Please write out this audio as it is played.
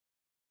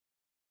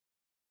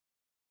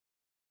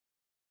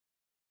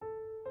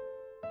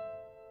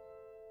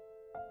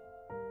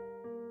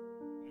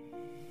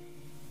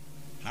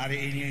Hari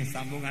ini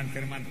sambungan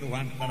firman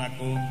Tuhan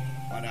saudaraku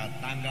pada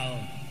tanggal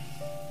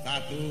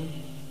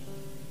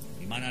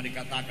 1, di mana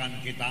dikatakan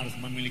kita harus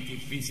memiliki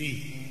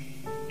visi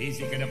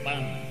ke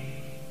depan.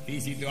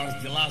 Visi itu harus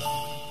jelas,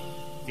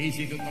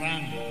 visi itu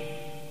terang,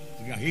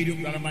 sehingga hidup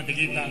dalam hati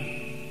kita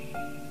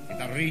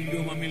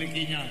rindu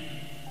memilikinya,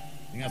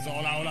 sehingga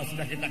seolah-olah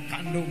sudah kita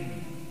kandung,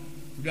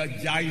 sudah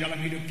jaya dalam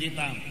hidup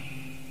kita,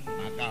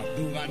 maka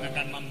Tuhan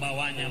akan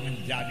membawanya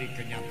menjadi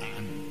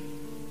kenyataan.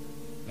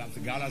 Dalam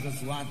segala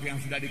sesuatu yang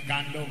sudah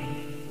dikandung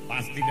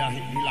pasti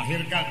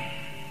dilahirkan.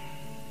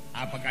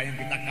 Apakah yang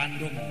kita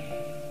kandung?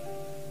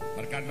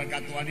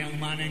 Berkat-berkat Tuhan yang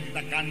mana yang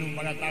kita kandung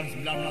pada tahun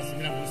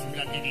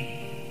 1999 ini,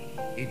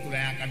 itulah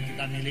yang akan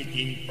kita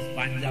miliki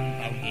sepanjang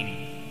tahun ini.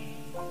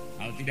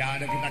 Kalau tidak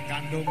ada kita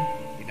kandung,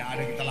 tidak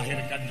ada kita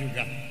lahirkan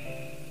juga.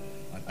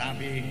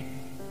 Tetapi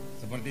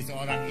seperti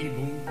seorang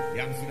ibu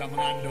yang sudah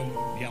mengandung,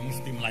 dia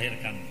mesti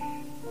melahirkan.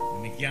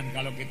 Demikian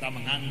kalau kita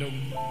mengandung,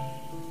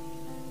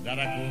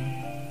 saudaraku,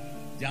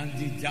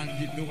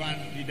 janji-janji Tuhan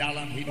di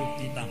dalam hidup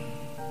kita,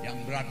 yang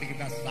berarti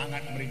kita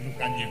sangat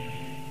merindukannya,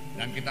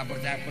 dan kita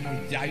percaya penuh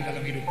jaya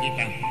dalam hidup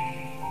kita.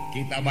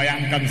 Kita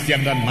bayangkan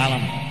siang dan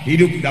malam,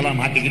 hidup dalam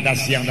hati kita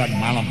siang dan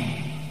malam,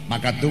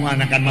 maka Tuhan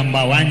akan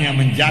membawanya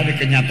menjadi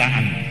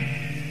kenyataan.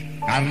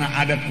 Karena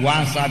ada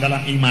kuasa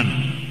dalam iman.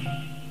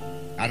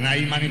 Karena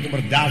iman itu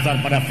berdasar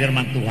pada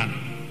firman Tuhan.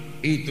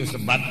 Itu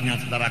sebabnya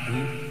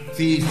saudaraku,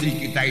 visi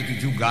kita itu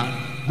juga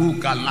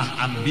bukanlah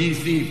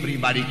ambisi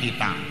pribadi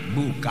kita.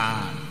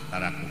 Bukan,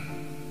 saudaraku.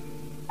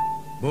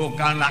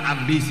 Bukanlah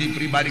ambisi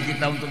pribadi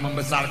kita untuk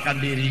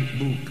membesarkan diri.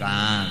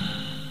 Bukan.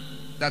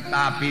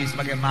 Tetapi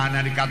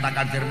sebagaimana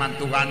dikatakan firman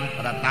Tuhan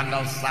pada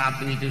tanggal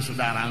 1 itu,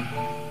 saudara,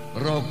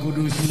 Roh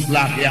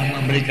Kuduslah yang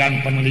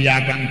memberikan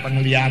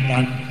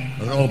penglihatan.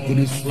 Roh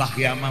Kuduslah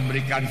yang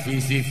memberikan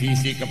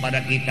visi-visi kepada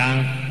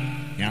kita,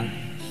 ya,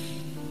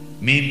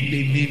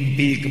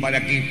 mimpi-mimpi kepada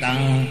kita.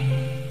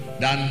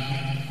 Dan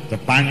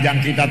sepanjang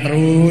kita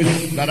terus,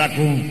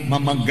 saudaraku,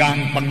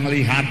 memegang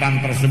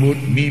penglihatan tersebut,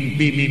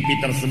 mimpi-mimpi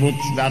tersebut,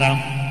 saudara,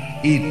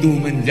 itu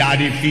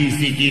menjadi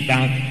visi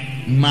kita,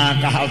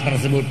 maka hal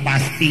tersebut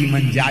pasti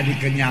menjadi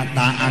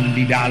kenyataan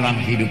di dalam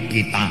hidup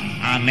kita.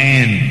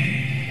 Amin.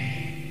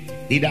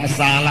 Tidak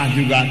salah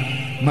juga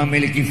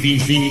memiliki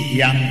visi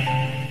yang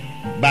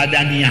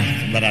badaniah,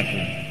 saudaraku,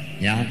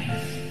 ya.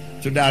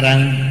 Saudara,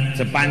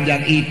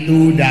 sepanjang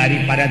itu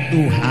daripada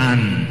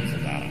Tuhan,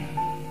 saudara.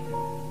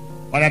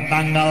 Pada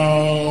tanggal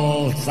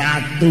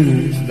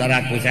 1,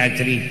 saudaraku, saya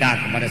cerita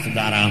kepada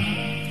saudara.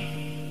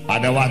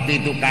 Pada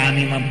waktu itu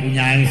kami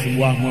mempunyai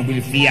sebuah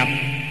mobil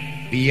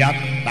Fiat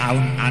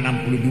tahun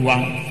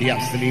 62, Fiat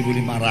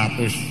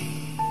 1500.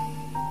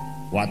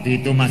 Waktu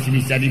itu masih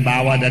bisa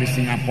dibawa dari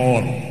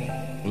Singapura.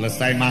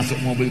 Selesai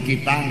masuk mobil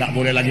kita, nggak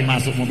boleh lagi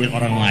masuk mobil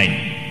orang lain.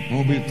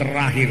 Mobil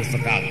terakhir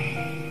sekali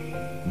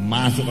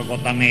masuk ke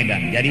kota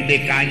Medan. Jadi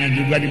DK-nya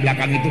juga di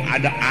belakang itu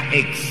ada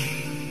AX,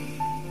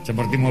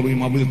 seperti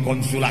mobil-mobil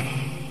konsulat.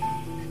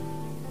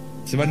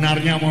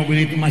 Sebenarnya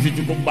mobil itu masih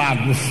cukup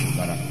bagus,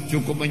 saudara,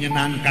 cukup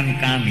menyenangkan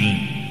kami,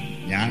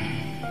 ya.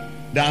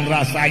 Dan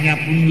rasanya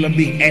pun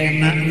lebih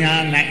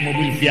enaknya naik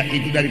mobil Fiat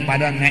itu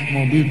daripada naik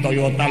mobil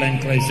Toyota Land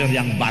Cruiser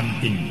yang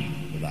banting,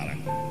 saudara.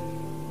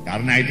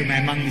 Karena itu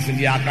memang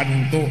disediakan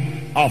untuk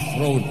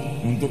off-road,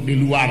 untuk di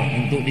luar,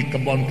 untuk di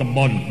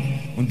kebon-kebon,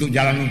 untuk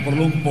jalan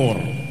lumpur-lumpur,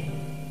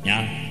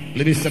 ya.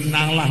 Lebih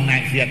senanglah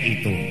naik Fiat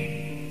itu.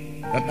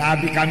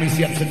 Tetapi kami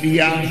siap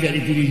sedia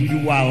Fiat itu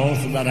dijual,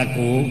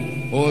 saudaraku,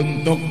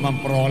 untuk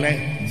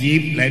memperoleh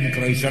Jeep Land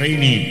Cruiser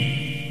ini.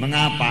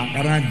 Mengapa?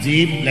 Karena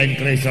Jeep Land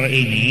Cruiser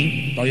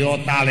ini,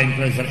 Toyota Land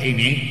Cruiser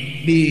ini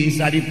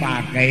bisa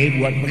dipakai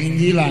buat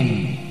penginjilan.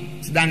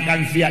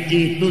 Sedangkan Fiat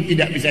itu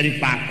tidak bisa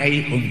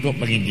dipakai untuk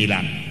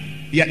penginjilan.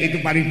 Fiat itu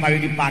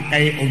paling-paling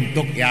dipakai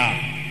untuk, ya,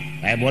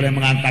 saya boleh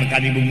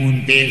mengantarkan ibu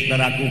muntis,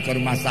 saudaraku, ke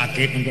rumah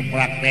sakit untuk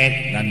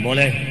praktek, dan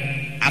boleh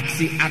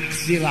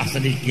aksi-aksi lah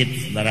sedikit,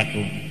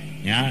 saudaraku,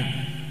 ya.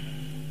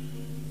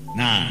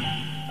 Nah,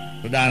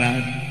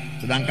 saudara,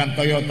 sedangkan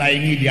Toyota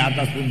ini di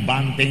atas pun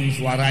banting,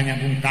 suaranya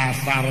pun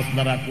kasar,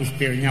 saudaraku,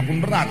 setirnya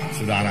pun berat,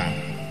 saudara.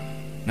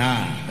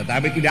 Nah,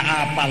 tetapi tidak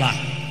apalah.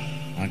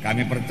 Nah,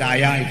 kami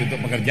percaya itu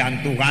untuk pekerjaan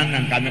Tuhan,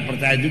 dan kami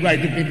percaya juga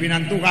itu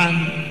pimpinan Tuhan.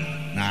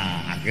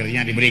 Nah,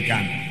 akhirnya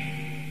diberikan.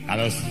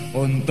 Kalau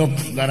untuk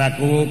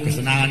saudaraku,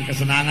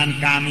 kesenangan-kesenangan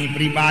kami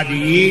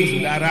pribadi,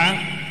 saudara,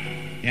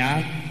 ya,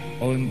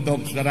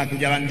 untuk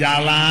saudaraku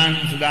jalan-jalan,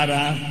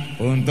 saudara,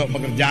 untuk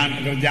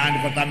pekerjaan-pekerjaan di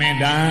kota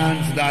Medan,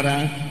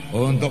 saudara,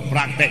 untuk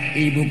praktek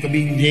ibu ke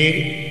Binjai,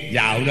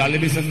 jauh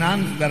lebih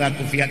senang,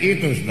 saudaraku, Fiat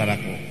itu,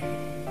 saudaraku.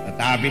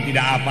 Tetapi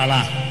tidak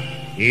apalah,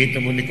 itu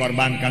pun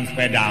dikorbankan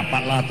supaya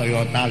dapatlah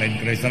Toyota Land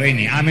Cruiser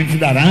ini. Amin,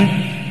 saudara.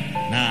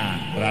 Nah,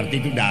 berarti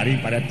itu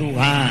daripada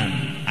Tuhan.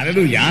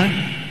 Haleluya.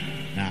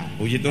 Nah,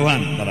 puji Tuhan,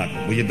 saudaraku,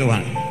 puji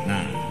Tuhan.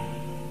 Nah,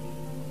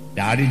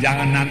 jadi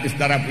jangan nanti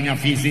saudara punya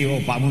visi, oh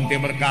Pak Munte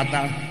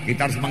berkata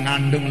kita harus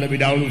mengandung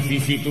lebih dahulu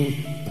visi itu.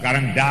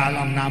 Sekarang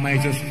dalam nama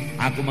Yesus,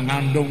 aku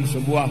mengandung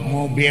sebuah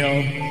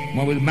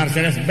mobil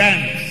Mercedes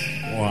Benz.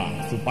 Wah,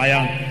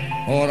 supaya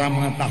orang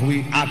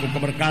mengetahui aku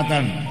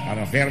keberkatan.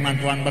 Karena firman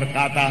Tuhan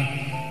berkata,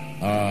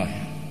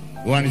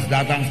 Tuhan Yesus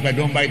datang supaya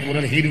domba itu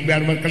beroleh hidup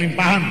biar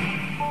berkelimpahan.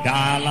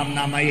 Dalam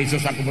nama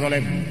Yesus aku beroleh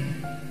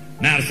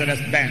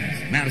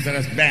Mercedes-Benz,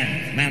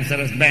 Mercedes-Benz,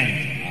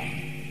 Mercedes-Benz.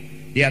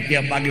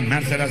 Tiap-tiap pagi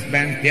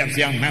Mercedes-Benz, tiap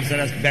siang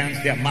Mercedes-Benz,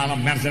 tiap malam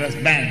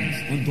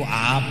Mercedes-Benz. Untuk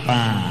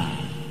apa?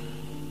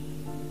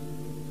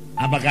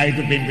 Apakah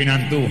itu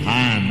pimpinan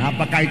Tuhan?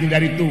 Apakah itu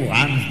dari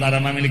Tuhan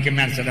saudara memiliki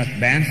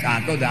Mercedes-Benz,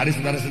 atau dari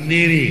saudara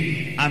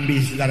sendiri,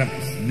 ambisi saudara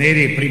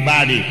sendiri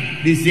pribadi?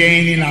 Di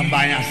sinilah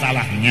banyak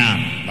salahnya,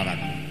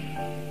 saudaraku.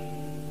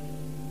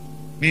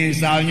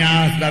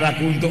 Misalnya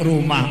saudaraku untuk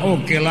rumah,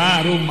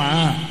 okelah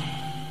rumah.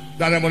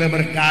 Saudara boleh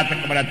berkata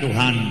kepada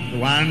Tuhan,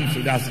 Tuhan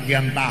sudah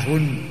sekian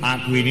tahun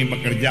aku ini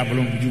bekerja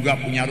belum juga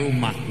punya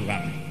rumah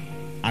Tuhan.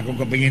 Aku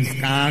kepingin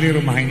sekali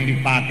rumah ini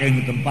dipakai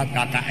untuk tempat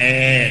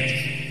KKS,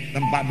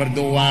 tempat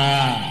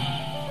berdoa.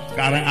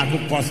 Sekarang aku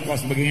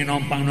kos-kos begini,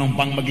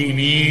 nompang-nompang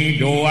begini,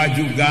 doa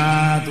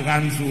juga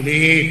Tuhan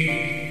sulit.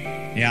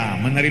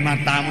 Ya, menerima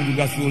tamu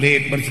juga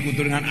sulit,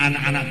 bersekutu dengan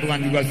anak-anak Tuhan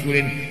juga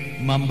sulit.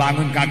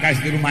 Membangun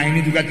KKS di rumah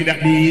ini juga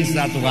tidak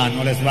bisa Tuhan.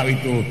 Oleh sebab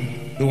itu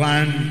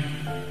Tuhan,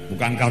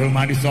 bukankah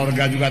rumah di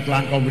sorga juga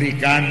Tuhan kau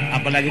berikan,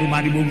 apalagi rumah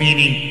di bumi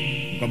ini.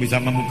 Kau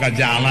bisa membuka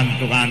jalan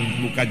Tuhan,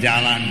 buka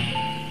jalan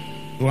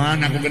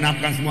Tuhan. Aku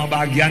genapkan semua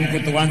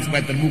bahagianku Tuhan,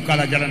 supaya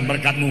terbukalah jalan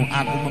berkat-Mu.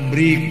 Aku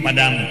memberi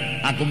kepadamu,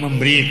 aku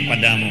memberi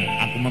kepadamu,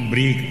 aku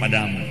memberi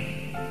kepadamu.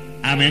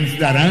 Amin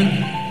saudara.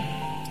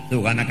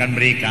 Tuhan akan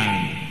berikan.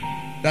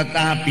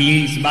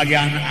 Tetapi sebagai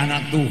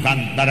anak-anak Tuhan,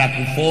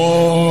 saudaraku,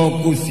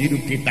 fokus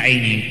hidup kita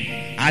ini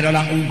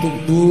adalah untuk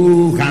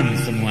Tuhan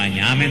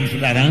semuanya. Amin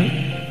saudara.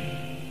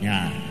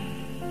 Ya,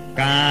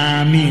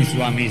 kami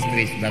suami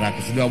istri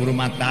saudaraku sudah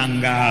berumah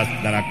tangga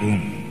saudaraku.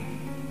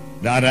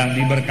 Saudara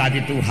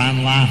diberkati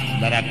Tuhanlah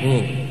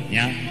saudaraku,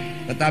 ya.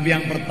 Tetapi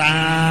yang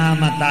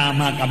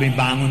pertama-tama kami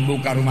bangun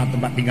bukan rumah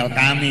tempat tinggal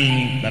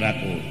kami,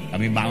 saudaraku.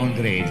 Kami bangun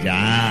gereja,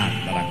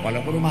 saudaraku.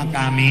 Walaupun rumah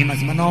kami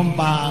masih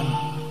menumpang.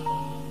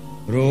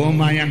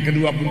 Rumah yang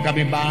kedua pun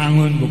kami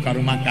bangun bukan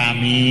rumah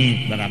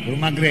kami, saudaraku.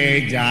 Rumah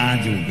gereja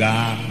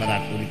juga,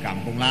 saudaraku, di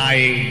kampung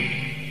lain.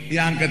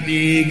 Yang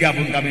ketiga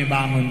pun kami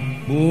bangun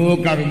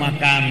bukan rumah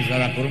kami,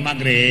 saudaraku. Rumah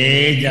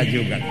gereja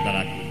juga,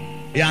 saudaraku.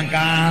 Yang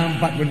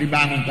keempat pun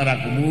dibangun,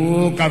 saudaraku,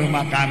 bukan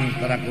rumah kami,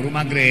 saudaraku.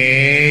 Rumah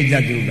gereja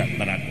juga,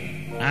 saudaraku.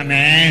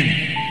 Amin.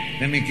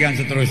 Demikian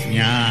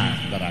seterusnya,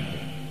 saudaraku.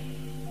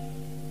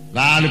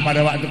 Lalu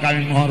pada waktu kami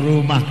mohon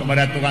rumah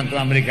kepada Tuhan,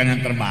 Tuhan berikan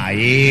yang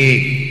terbaik.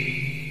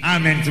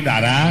 Amin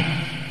saudara.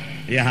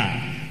 Ya,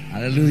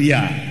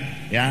 haleluya.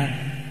 Ya,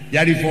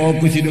 jadi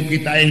fokus hidup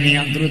kita ini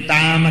yang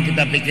terutama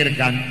kita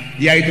pikirkan,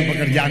 yaitu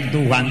pekerjaan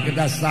Tuhan.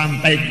 Kita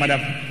sampai kepada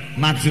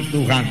maksud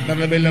Tuhan.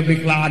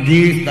 Terlebih-lebih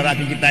lagi saudara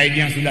kita ini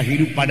yang sudah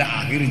hidup pada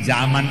akhir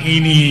zaman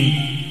ini,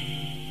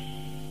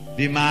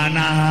 di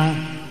mana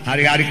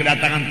hari-hari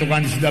kedatangan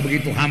Tuhan sudah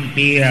begitu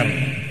hampir.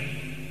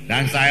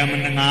 Dan saya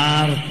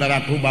mendengar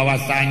saudaraku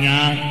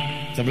bahwasanya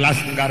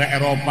 11 negara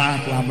Eropa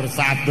telah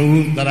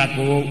bersatu,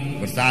 saudaraku,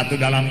 bersatu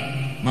dalam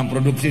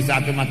memproduksi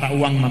satu mata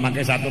uang,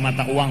 memakai satu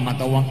mata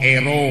uang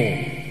euro.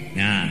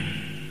 Ya,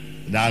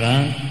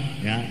 saudara,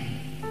 ya,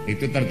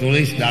 itu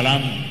tertulis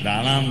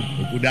dalam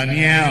buku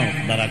Daniel,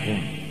 saudaraku.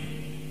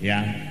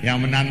 Ya, yang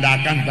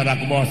menandakan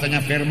saudaraku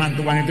bahwasanya firman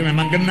Tuhan itu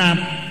memang genap.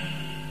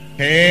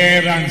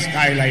 Heran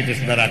sekali lah itu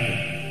saudaraku.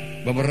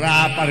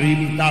 Beberapa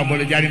ribu tahun,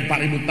 boleh jadi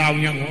 4.000 tahun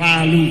yang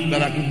lalu,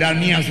 saudaraku,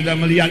 Daniel sudah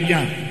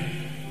melihatnya.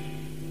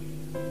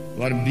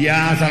 Luar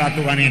biasalah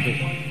Tuhan itu.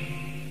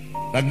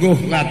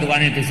 Teguhlah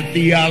Tuhan itu,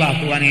 setialah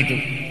Tuhan itu.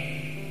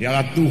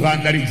 Dialah Tuhan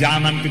dari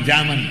zaman ke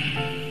zaman.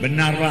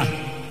 Benarlah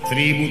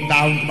 1000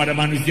 tahun kepada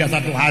manusia,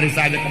 1 hari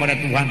saja kepada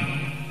Tuhan.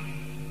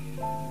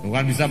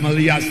 Tuhan bisa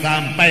melihat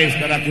sampai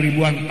saudaraku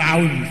ribuan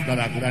tahun,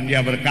 saudaraku, dan dia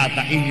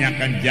berkata ini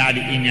akan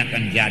jadi, ini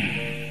akan jadi.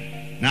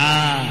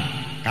 Nah,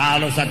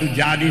 kalau satu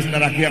jadi,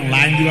 saudaraku, yang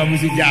lain juga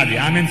mesti jadi.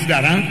 Amin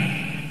saudara.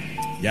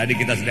 Jadi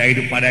kita sudah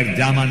hidup pada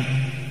zaman,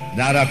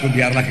 saudaraku,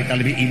 biarlah kita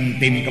lebih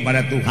intim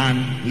kepada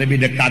Tuhan, lebih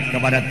dekat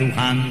kepada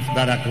Tuhan,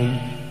 saudaraku.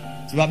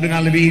 Sebab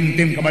dengan lebih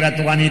intim kepada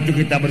Tuhan itu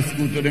kita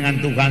bersekutu dengan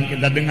Tuhan,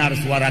 kita dengar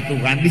suara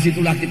Tuhan.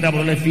 Disitulah kita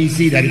beroleh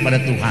visi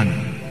daripada Tuhan.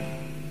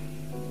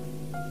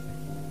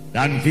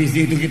 Dan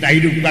visi itu kita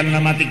hidupkan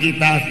dalam hati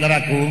kita,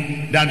 saudaraku.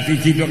 Dan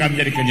visi itu akan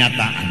menjadi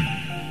kenyataan.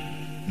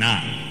 Nah,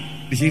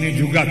 di sini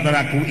juga,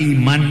 saudaraku,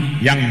 iman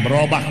yang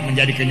berubah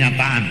menjadi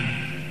kenyataan.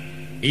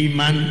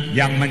 Iman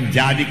yang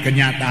menjadi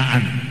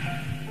kenyataan.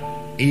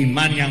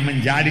 Iman yang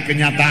menjadi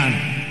kenyataan.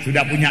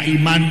 Sudah punya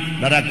iman,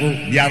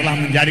 saudaraku, biarlah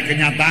menjadi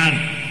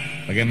kenyataan.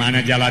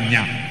 Bagaimana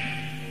jalannya?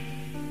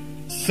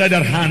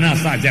 Sederhana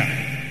saja,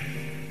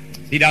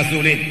 tidak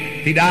sulit.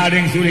 Tidak ada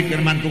yang sulit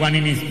firman Tuhan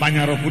ini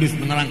sepanjang Roh Kudus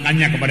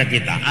menerangkannya kepada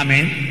kita.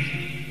 Amin.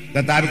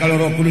 Tetapi kalau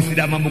Roh Kudus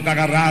tidak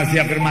membukakan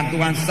rahasia firman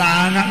Tuhan,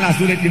 sangatlah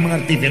sulit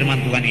dimengerti firman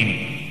Tuhan ini.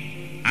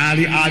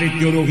 Ahli-ahli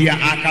teologi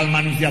akal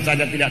manusia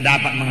saja tidak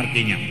dapat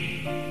mengertinya.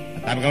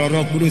 Tetapi kalau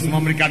Roh Kudus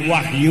memberikan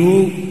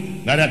wahyu,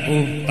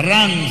 saudaraku,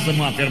 terang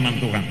semua firman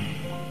Tuhan.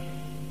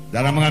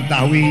 Dalam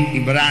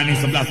mengetahui Ibrani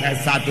 11 ayat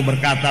 1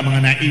 berkata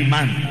mengenai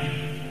iman,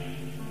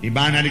 di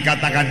mana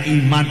dikatakan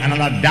iman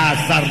adalah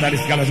dasar dari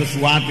segala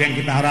sesuatu yang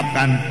kita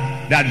harapkan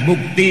dan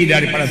bukti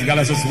daripada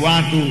segala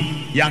sesuatu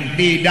yang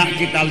tidak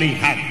kita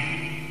lihat.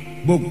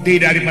 Bukti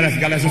daripada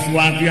segala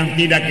sesuatu yang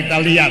tidak kita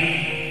lihat.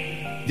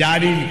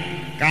 Jadi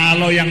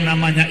kalau yang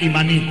namanya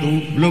iman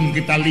itu belum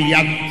kita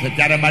lihat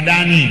secara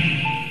badani,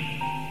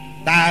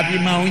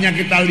 tapi maunya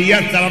kita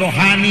lihat secara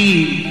rohani.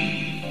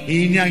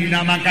 Ini yang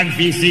dinamakan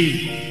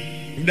visi.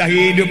 Sudah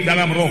hidup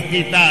dalam roh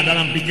kita,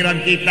 dalam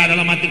pikiran kita,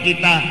 dalam hati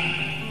kita,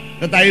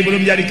 tetapi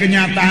belum jadi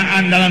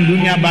kenyataan dalam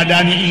dunia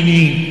badani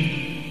ini.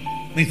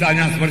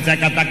 Misalnya seperti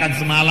saya katakan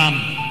semalam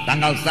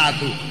tanggal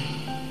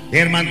 1,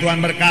 firman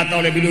Tuhan berkata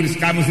oleh Biluris,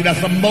 kamu sudah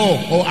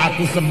sembuh. Oh,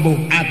 aku sembuh,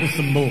 aku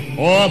sembuh.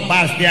 Oh,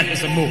 pasti aku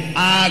sembuh,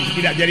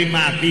 aku tidak jadi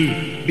mati.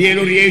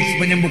 Biluris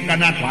menyembuhkan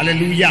aku.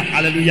 Haleluya,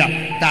 haleluya.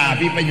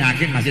 Tapi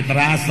penyakit masih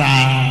terasa,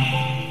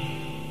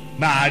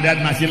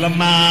 badan masih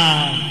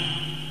lemah.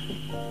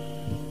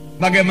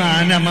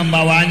 Bagaimana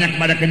membawanya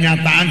kepada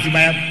kenyataan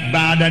supaya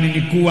badan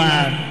ini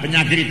kuat,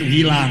 penyakit itu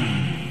hilang,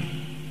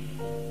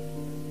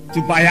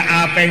 supaya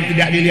apa yang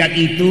tidak dilihat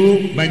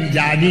itu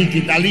menjadi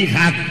kita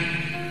lihat,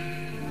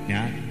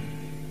 ya.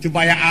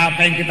 Supaya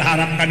apa yang kita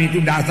harapkan itu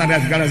dasar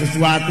dari segala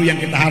sesuatu yang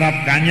kita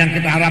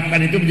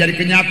harapkan itu menjadi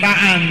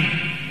kenyataan.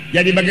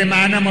 Jadi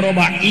bagaimana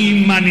merubah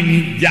iman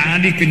ini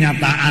jadi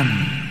kenyataan,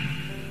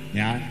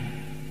 ya,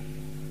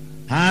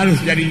 harus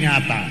jadi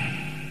nyata.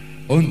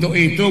 Untuk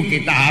itu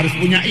kita harus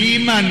punya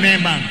iman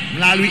memang.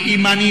 Melalui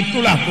iman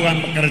itulah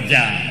Tuhan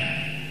bekerja.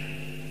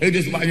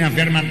 Itu sebabnya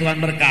firman Tuhan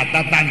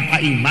berkata,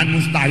 tanpa iman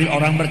mustahil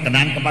orang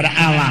berkenan kepada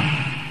Allah.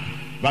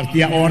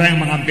 Setiap orang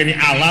yang menghampiri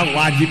Allah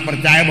wajib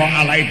percaya bahwa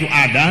Allah itu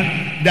ada,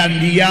 dan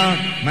dia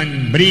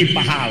memberi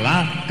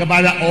pahala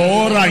kepada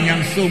orang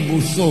yang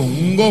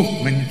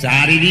sungguh-sungguh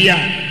mencari dia,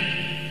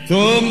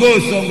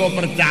 sungguh-sungguh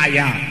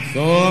percaya,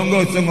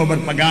 sungguh-sungguh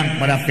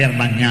berpegang pada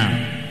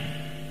firman-Nya.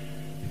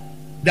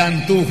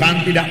 Dan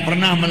Tuhan tidak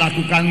pernah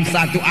melakukan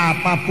satu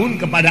apapun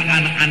kepada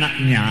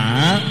anak-anaknya,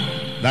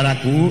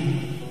 saudaraku,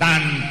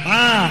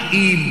 tanpa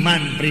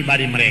iman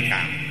pribadi mereka.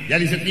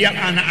 Jadi setiap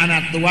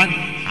anak-anak Tuhan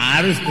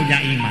harus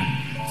punya iman.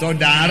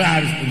 Saudara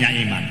harus punya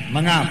iman.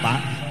 Mengapa?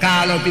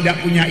 Kalau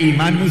tidak punya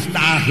iman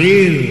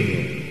mustahil.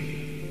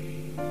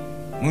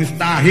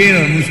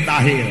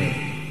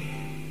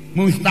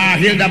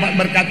 Mustahil dapat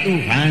berkat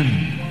Tuhan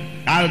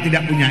kalau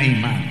tidak punya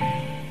iman.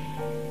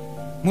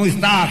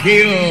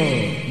 Mustahil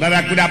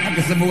baraku dapat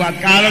kesembuhan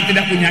kalau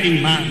tidak punya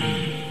iman.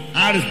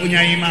 Harus punya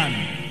iman.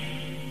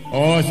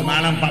 Oh,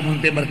 semalam Pak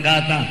Munti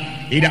berkata,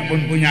 tidak pun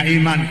punya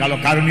iman kalau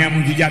karunia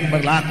mujizat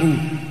berlaku,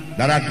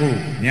 saudaraku,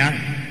 ya,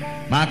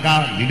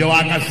 maka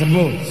didoakan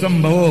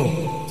sembuh.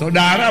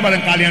 Saudara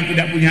barangkali yang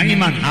tidak punya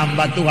iman,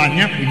 hamba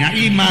Tuhannya punya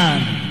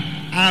iman.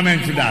 Amin,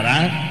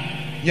 saudara.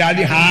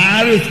 Jadi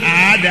harus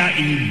ada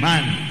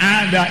iman.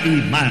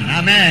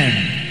 Amin.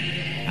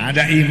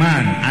 Ada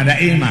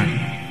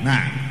iman.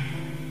 Nah,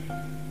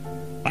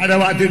 pada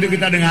waktu itu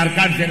kita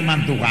dengarkan firman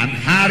Tuhan,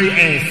 hari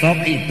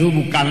esok itu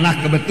bukanlah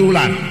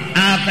kebetulan.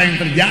 Apa yang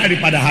terjadi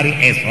pada hari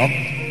esok,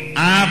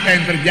 apa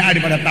yang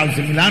terjadi pada tahun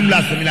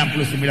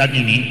 1999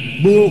 ini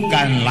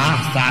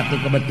bukanlah satu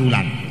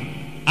kebetulan.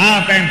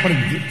 Apa yang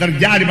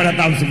terjadi pada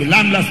tahun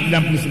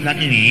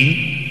 1999 ini,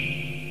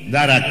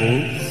 saudaraku,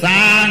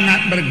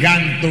 sangat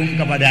bergantung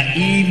kepada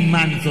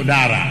iman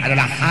saudara.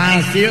 Adalah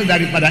hasil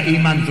daripada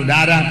iman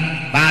saudara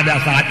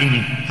pada saat ini,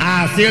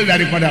 hasil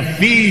daripada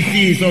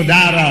visi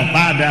saudara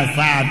pada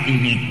saat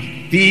ini.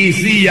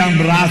 Visi yang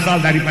berasal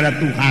daripada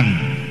Tuhan,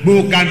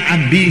 bukan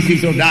ambisi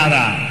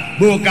saudara,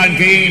 bukan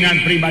keinginan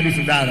pribadi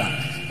saudara,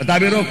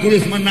 tetapi Roh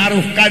Kudus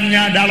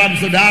menaruhkannya dalam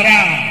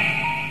saudara,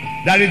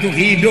 dan itu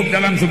hidup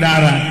dalam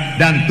saudara,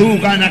 dan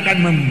Tuhan akan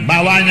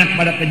membawanya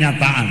kepada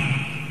kenyataan.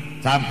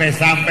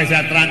 Sampai-sampai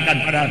saya terangkan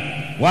pada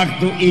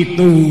waktu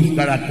itu,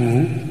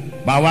 saudaraku,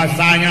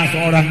 bahwasanya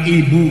seorang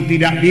ibu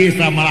tidak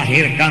bisa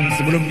melahirkan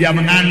sebelum dia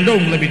mengandung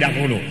lebih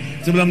dahulu,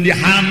 sebelum dia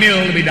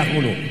hamil lebih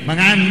dahulu,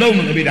 mengandung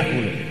lebih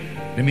dahulu.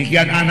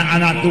 Demikian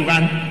anak-anak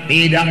Tuhan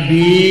tidak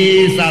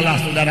bisalah,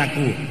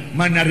 saudaraku,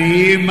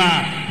 menerima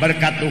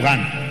berkat Tuhan.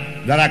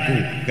 Saudaraku,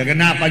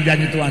 kegenapan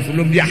janji Tuhan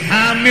sebelum dia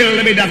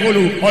hamil lebih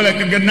dahulu oleh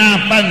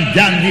kegenapan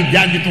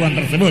janji-janji Tuhan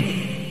tersebut.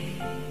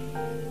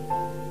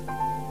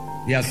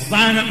 Dia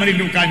sangat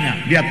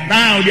merindukannya. Dia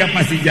tahu dia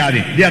pasti jadi.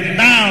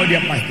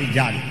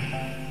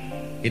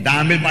 Kita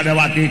ambil pada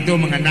waktu itu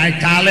mengenai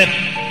Kaleb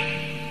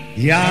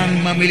yang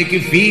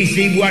memiliki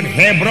visi buat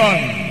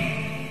Hebron.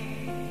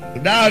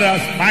 Saudara,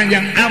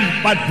 sepanjang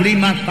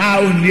 45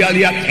 tahun dia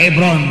lihat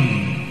Hebron.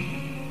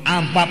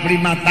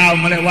 45 tahun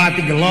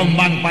melewati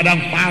gelombang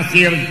padang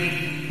pasir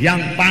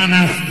yang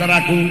panas,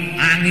 saudaraku,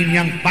 angin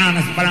yang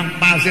panas di padang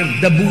pasir,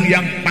 debu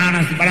yang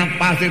panas di padang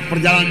pasir,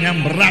 perjalanan yang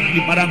berat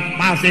di padang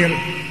pasir,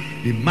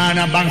 di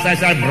mana bangsa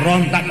Israel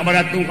berontak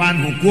kepada Tuhan,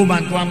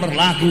 hukuman Tuhan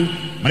berlaku,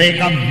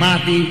 mereka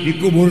mati,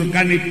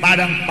 dikuburkan di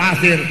padang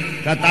pasir.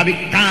 Tetapi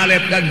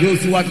Kaleb dan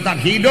Yosua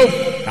tetap hidup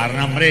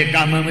karena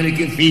mereka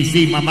memiliki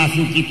visi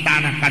memasuki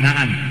tanah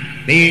Kanaan.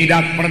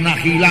 tidak pernah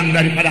hilang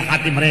daripada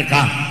hati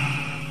mereka.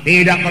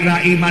 Tidak pernah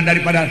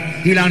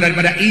hilang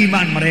daripada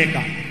iman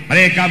mereka.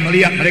 Mereka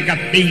melihat mereka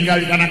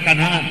tinggal di tanah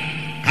Kanaan.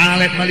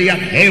 Kaleb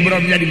melihat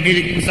Hebron menjadi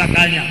milik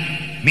pusakanya,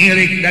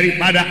 milik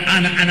daripada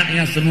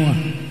anak-anaknya semua.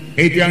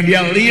 Itu yang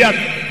dia lihat.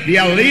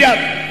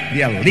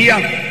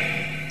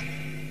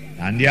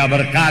 Dan dia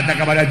berkata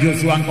kepada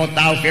Joshua, engkau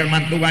tahu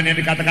firman Tuhan yang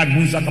dikatakan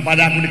Musa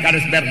kepadaku di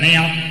Kades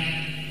Barnea.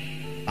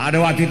 Pada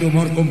waktu itu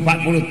umurku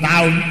 40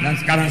 tahun dan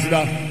sekarang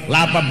sudah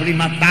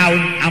 85 tahun.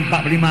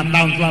 45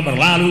 tahun telah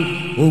berlalu.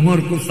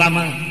 Umurku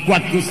sama,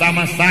 kuatku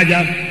sama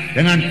saja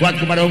dengan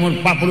kuatku pada umur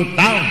 40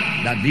 tahun.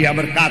 Dan dia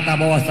berkata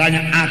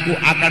bahwasanya aku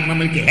akan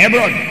memiliki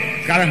Hebron.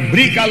 Sekarang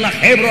berikanlah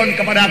Hebron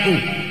kepadaku.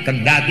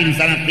 Kendati di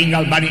sana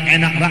tinggal Bani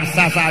Enak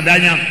raksasa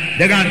adanya,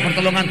 dengan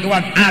pertolongan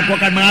Tuhan aku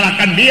akan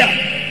mengalahkan dia.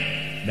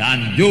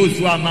 Dan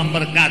Joshua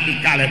memberkati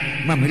Kaleb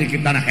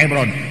memiliki tanah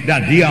Hebron,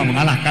 dan dia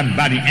mengalahkan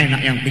Bani Enak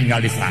yang tinggal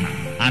di sana.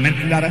 Amin,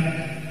 saudara.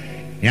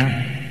 Ya,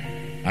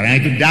 karena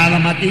itu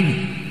dalam hati ini,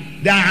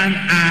 dan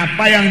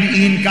apa yang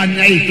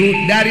diinginkannya itu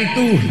dari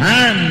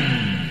Tuhan,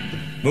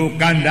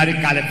 bukan dari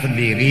Kaleb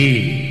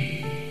sendiri.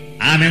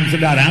 Amin,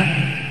 saudara.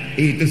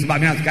 Itu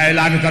sebabnya sekali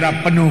lagi saudara,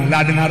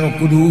 penuhlah dengan Roh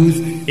Kudus,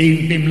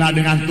 intimlah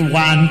dengan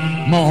Tuhan.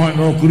 Mohon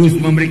Roh Kudus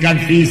memberikan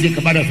visi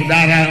kepada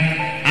saudara.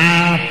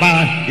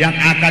 Apa yang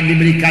akan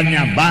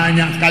diberikannya,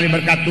 banyak sekali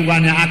berkat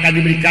Tuhan yang akan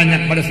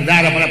diberikannya kepada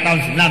saudara pada tahun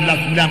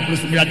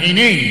 1999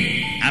 ini.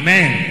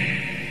 Amin.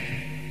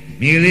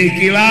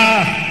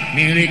 Milikilah.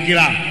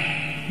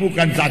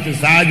 Bukan satu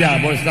saja,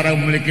 boleh saudara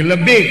memiliki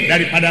lebih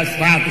daripada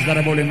 100,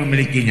 saudara boleh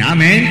memilikinya.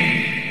 Amin.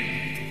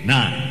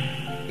 Nah,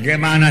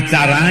 bagaimana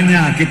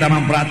caranya kita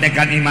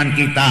mempraktekkan iman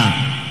kita,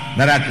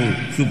 saudaraku,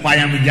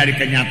 supaya menjadi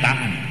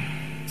kenyataan?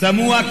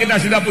 Semua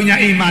kita sudah punya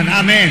iman.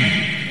 Amin.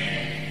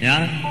 Ya.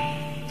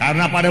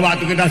 Karena pada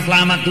waktu kita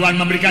selamat, Tuhan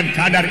memberikan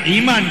kadar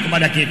iman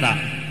kepada kita.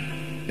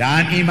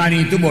 Dan iman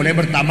itu boleh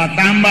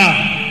bertambah-tambah.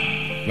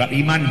 Sebab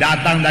iman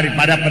datang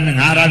daripada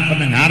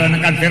pendengaran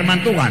akan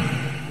firman Tuhan.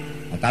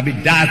 Tetapi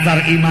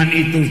dasar iman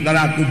itu,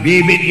 saudaraku,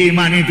 bibit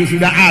iman itu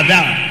sudah ada.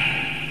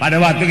 Pada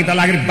waktu kita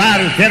lahir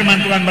baru,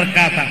 firman Tuhan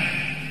berkata.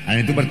 Dan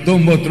itu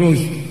bertumbuh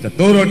terus.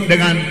 Turut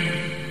dengan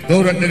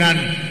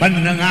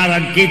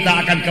pendengaran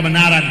kita akan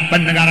kebenaran.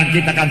 Pendengaran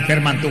kita akan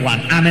firman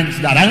Tuhan. Amin,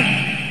 saudara.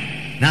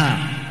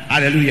 Nah,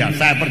 haleluya,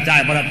 saya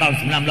percaya pada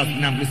tahun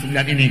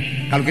 1999 ini,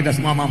 kalau kita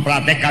semua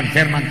mempraktekkan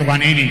firman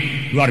Tuhan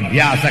ini, luar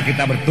biasa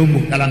kita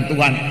bertumbuh dalam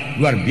Tuhan,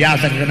 luar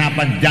biasa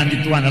kegenapan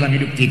janji Tuhan dalam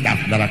hidup kita,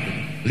 saudaraku.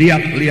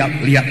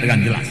 Lihat dengan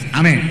jelas.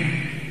 Amin.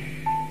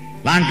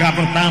 Langkah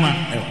pertama,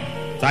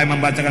 saya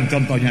membacakan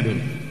contohnya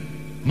dulu.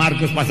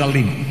 Markus pasal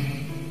 5.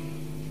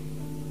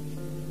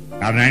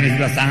 Karena ini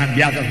sudah sangat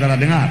biasa saudara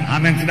dengar.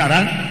 Amin,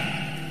 saudara.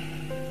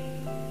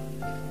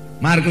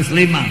 Markus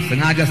 5,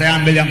 sengaja saya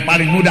ambil yang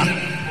paling mudah.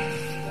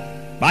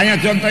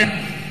 Banyak contohnya.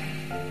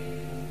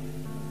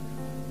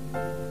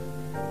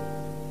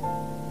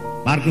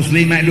 Markus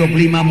 5 ayat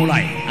 25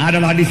 mulai.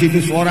 Adalah di situ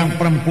seorang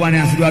perempuan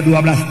yang sudah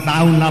 12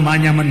 tahun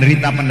lamanya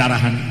menderita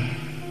pendarahan.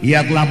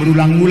 Ia telah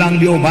berulang-ulang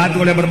diobati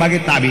oleh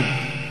berbagai tabib,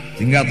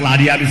 sehingga telah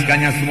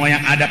dihabiskannya semua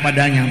yang ada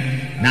padanya.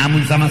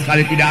 Namun sama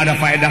sekali tidak ada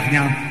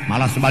faedahnya,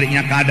 malah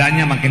sebaliknya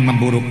keadaannya makin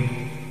memburuk.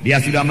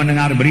 Dia sudah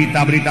mendengar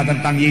berita-berita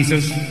tentang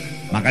Yesus.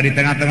 Maka di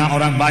tengah-tengah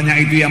orang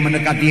banyak itu yang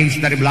mendekati Yesus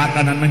dari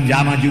belakang dan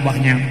menjamah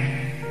jubahnya.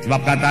 Sebab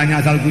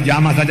katanya, asal ku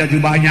jamah saja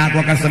jubahnya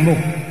aku akan sembuh.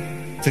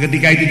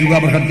 Seketika itu juga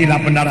berhentilah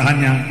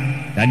pendarahannya,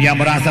 dan dia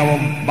merasa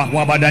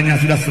bahwa badannya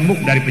sudah sembuh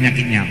dari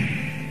penyakitnya.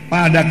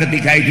 Pada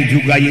ketika itu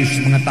juga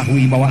Yesus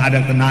mengetahui bahwa ada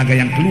tenaga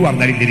yang keluar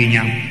dari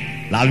dirinya.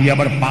 Lalu ia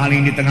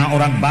berpaling di tengah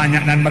orang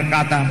banyak dan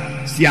berkata,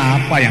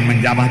 siapa yang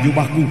menjamah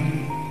jubahku?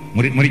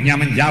 Murid-muridnya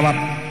menjawab,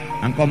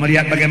 engkau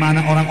melihat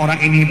bagaimana orang-orang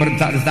ini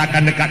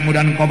berdesak-desakan dekatmu,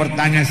 dan engkau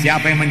bertanya,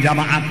 siapa yang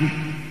menjamah aku?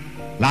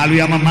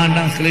 Lalu ia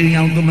memandang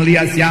sekelilingnya untuk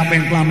melihat siapa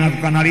yang telah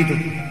melakukan hal itu.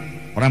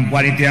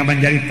 Perempuan itu yang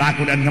menjadi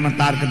takut dan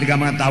gemetar ketika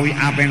mengetahui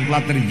apa yang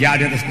telah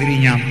terjadi atas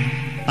dirinya,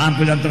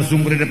 tampil dan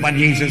tersungkur di depan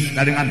Yesus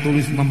dan dengan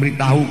tulus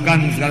memberitahukan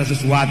segala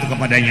sesuatu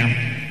kepadanya.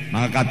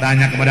 Maka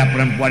katanya kepada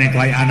perempuan itu,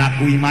 hai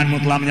anakku,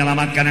 imanmu telah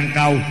menyelamatkan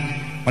engkau.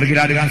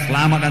 Pergilah dengan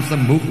selamat dan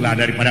sembuhlah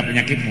daripada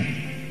penyakitmu.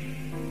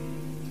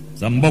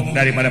 Sembuh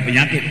daripada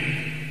penyakit.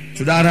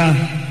 Saudara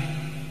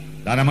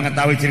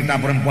mengetahui cerita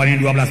perempuan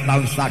yang 12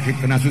 tahun sakit,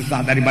 kena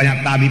susah dari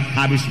banyak tabib,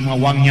 habis semua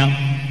uangnya.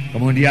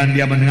 Kemudian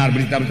dia mendengar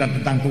berita-berita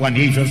tentang Tuhan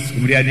Yesus.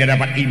 Kemudian dia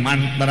dapat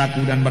iman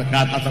teraku dan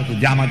berkata, satu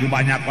jamah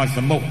jubahnya aku akan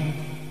sembuh.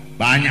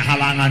 Banyak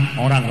halangan,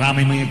 orang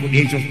ramai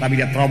mengikuti Yesus,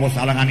 tapi dia terobos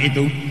halangan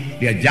itu.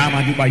 Dia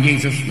jamah jubah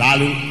Yesus,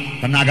 lalu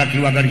tenaga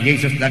keluar dari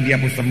Yesus dan dia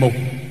pun sembuh.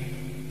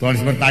 Tuhan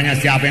bertanya,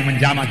 siapa yang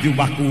menjamah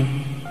jubahku?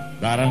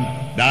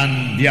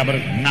 Dan dia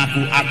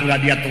mengaku,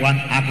 akulah dia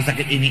Tuhan, aku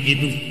sakit ini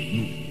itu,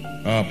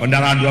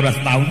 pendarahan 12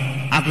 tahun,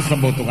 aku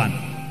sembuh Tuhan.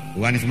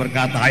 Tuhan Yesus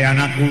berkata, hai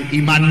anakku,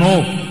 imanmu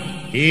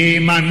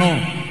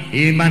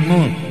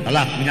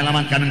telah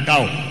menyelamatkan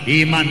engkau,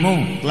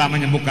 imanmu telah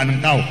menyembuhkan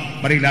engkau.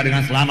 Pergilah dengan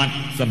selamat,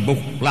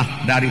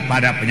 sembuhlah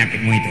daripada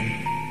penyakitmu itu.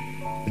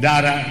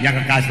 Saudara yang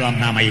kekasih dalam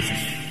nama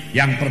Yesus,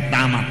 yang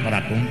pertama,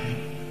 saudaraku,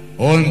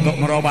 untuk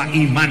merubah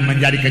iman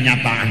menjadi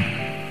kenyataan.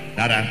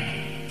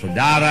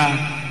 Saudara,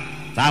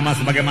 sama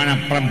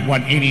sebagaimana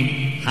perempuan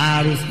ini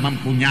harus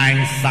mempunyai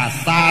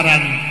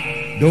sasaran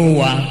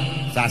doa,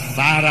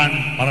 sasaran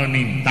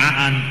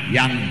permintaan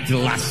yang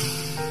jelas.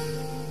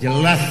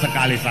 Jelas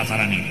sekali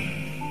sasaran itu.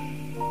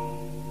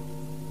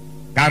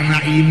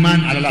 Karena iman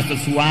adalah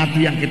sesuatu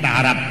yang kita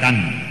harapkan,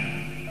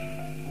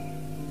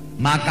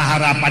 maka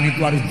harapan itu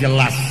harus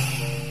jelas.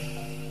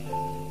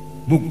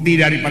 Bukti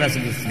daripada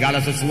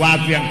segala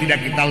sesuatu yang tidak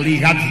kita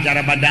lihat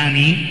secara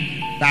badani,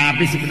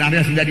 tapi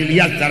sebenarnya sudah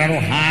dilihat secara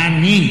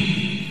rohani.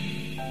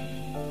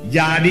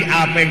 Jadi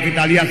apa yang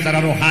kita lihat secara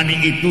rohani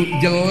itu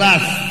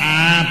jelas.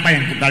 Apa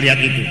yang kita lihat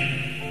itu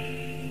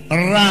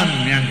terang,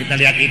 yang kita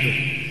lihat itu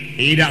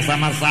tidak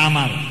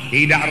samar-samar,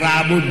 tidak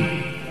rabun,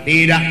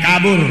 tidak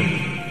kabur,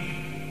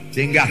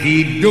 sehingga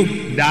hidup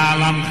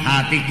dalam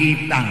hati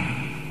kita.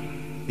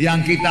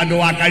 Yang kita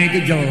doakan itu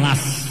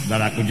jelas,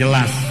 saudaraku,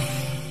 jelas.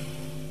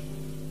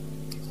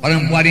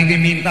 Perempuan ini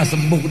minta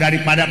sembuh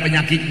daripada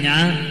penyakitnya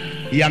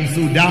yang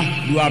sudah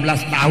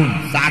 12 tahun,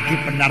 sakit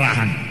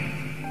pendarahan.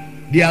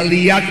 Dia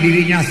lihat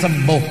dirinya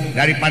sembuh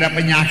daripada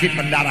penyakit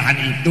pendarahan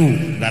itu,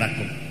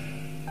 saudaraku.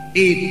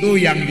 Itu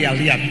yang dia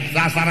lihat,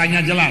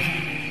 sasarannya jelas.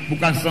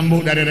 Bukan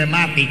sembuh dari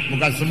rematik,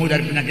 bukan sembuh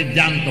dari penyakit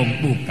jantung,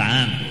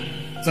 bukan.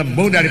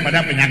 Sembuh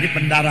daripada penyakit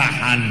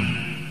pendarahan.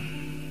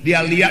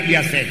 Dia lihat dia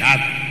sehat,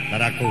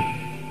 saudaraku.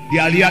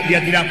 Dia lihat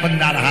dia tidak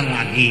pendarahan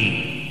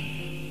lagi.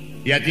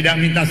 Dia tidak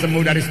minta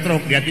sembuh dari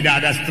stroke, dia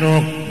tidak ada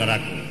stroke,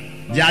 saudaraku.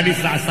 Jadi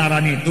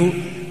sasaran itu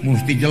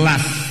mesti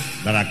jelas,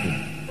 saudaraku.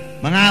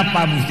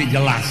 Mengapa mesti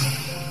jelas?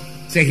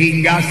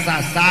 Sehingga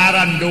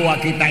sasaran doa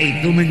kita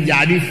itu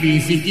menjadi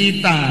visi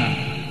kita.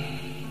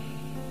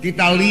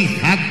 Kita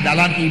lihat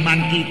dalam iman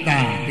kita,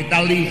 kita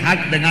lihat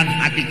dengan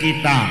hati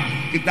kita,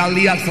 kita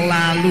lihat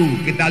selalu,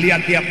 kita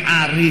lihat tiap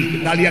hari,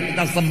 kita lihat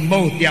kita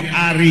sembuh tiap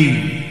hari.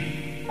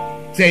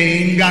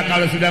 Sehingga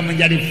kalau sudah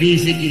menjadi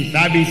visi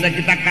kita, bisa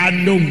kita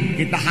kandung,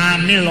 kita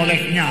hamil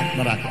olehnya,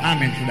 saudara.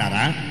 Amin,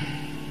 saudara.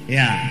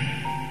 Ya,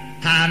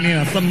 hamil,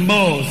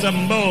 sembuh.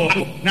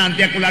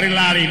 Nanti aku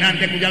lari-lari,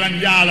 nanti aku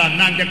jalan-jalan,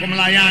 nanti aku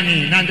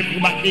melayani, nanti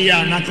aku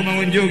kebaktian, aku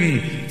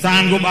mengunjungi.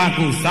 Sanggup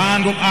aku.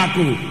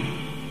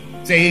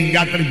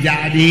 Sehingga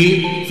terjadi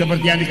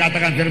seperti yang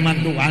dikatakan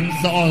firman Tuhan,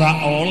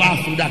 seolah-olah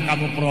sudah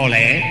kamu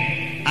peroleh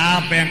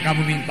apa yang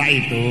kamu minta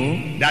itu,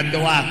 dan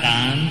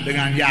doakan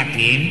dengan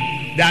yakin.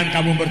 Dan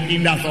kamu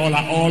bertindak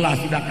seolah-olah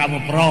sudah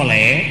kamu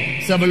peroleh.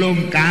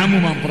 Sebelum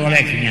kamu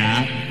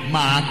memperolehnya,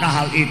 maka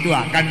hal itu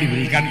akan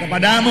diberikan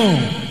kepadamu.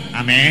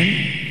 Amin.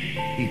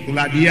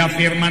 Itulah dia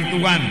firman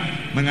Tuhan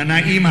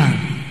mengenai iman.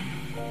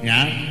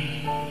 Ya,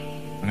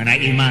 mengenai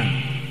iman.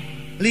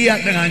 Lihat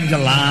dengan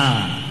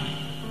jelas.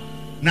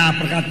 Nah,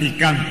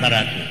 perhatikan,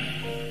 saudaraku.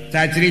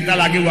 Saya cerita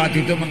lagi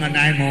waktu itu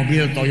mengenai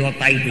mobil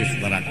Toyota itu,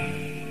 saudaraku.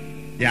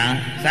 Ya,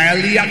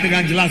 saya lihat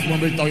dengan jelas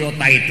mobil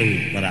Toyota itu,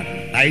 saudaraku.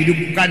 Saya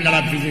hidupkan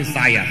dalam visi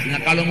saya. Sehingga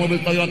kalau mobil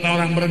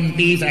Toyota orang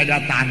berhenti, saya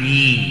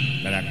datangi,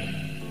 saudaraku.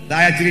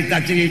 Saya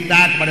cerita-cerita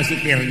kepada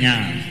supirnya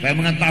supaya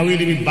mengetahui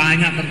lebih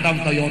banyak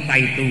tentang Toyota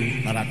itu,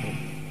 saudaraku.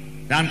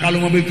 Dan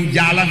kalau mobil itu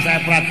jalan, saya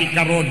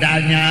perhatikan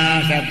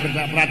rodanya, saya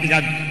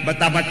perhatikan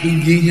betapa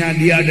tingginya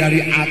dia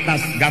dari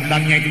atas,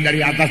 gardangnya itu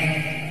dari atas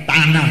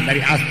tanah, dari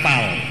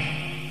aspal.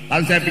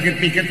 Lalu saya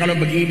pikir-pikir kalau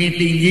begini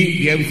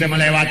tinggi, dia bisa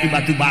melewati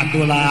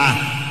batu-batu lah,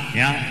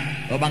 ya.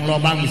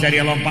 Lubang-lubang bisa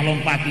dia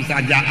lompat-lompati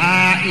saja.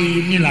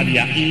 Inilah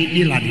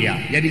dia.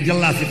 Jadi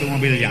jelas itu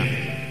mobilnya.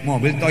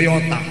 Mobil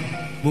Toyota,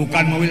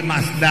 bukan mobil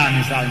Mazda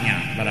misalnya,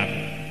 saudaraku.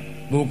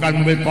 Bukan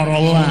mobil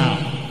Corolla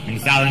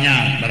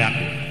misalnya,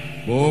 saudaraku.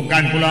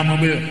 Bukan pula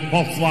mobil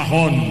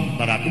Volkswagen,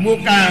 saudaraku.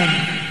 Bukan.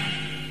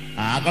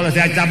 Nah, kalau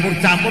saya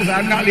campur-campur,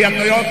 saya nggak lihat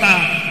Toyota.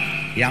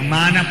 Yang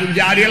mana pun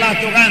jadilah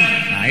Tuhan.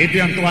 Nah, itu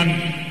yang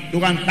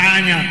Tuhan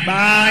tanya,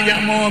 banyak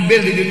mobil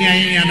di dunia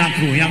ini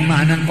anakku, yang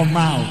mana kau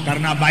mau?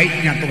 Karena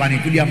baiknya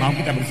Tuhan itu dia mau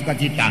kita bersuka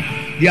cita.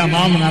 Dia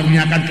mau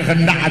mengaruniakan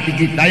kehendak hati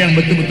kita yang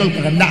betul-betul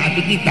kehendak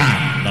hati kita,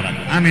 saudara.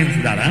 Amin,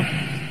 saudara.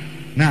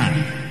 Nah,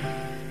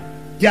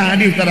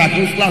 jadi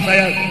saudaraku, setelah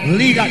saya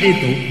lihat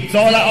itu,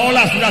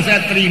 seolah-olah sudah saya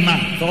terima,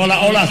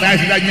 seolah-olah saya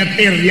sudah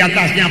nyetir di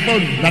atasnya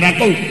pun,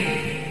 saudaraku.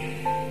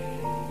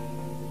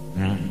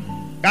 Nah,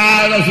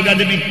 kalau sudah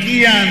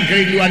demikian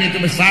kerinduan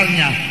itu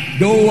besarnya,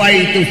 doa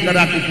itu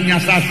saudaraku punya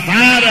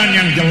sasaran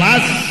yang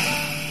jelas,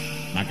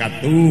 maka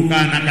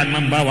Tuhan akan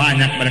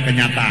membawanya kepada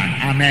kenyataan.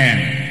 Amin.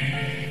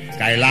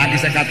 Sekali lagi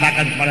saya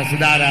katakan kepada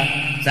saudara,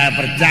 saya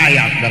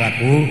percaya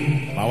saudaraku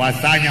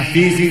bahwasanya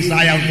visi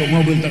saya untuk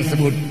mobil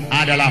tersebut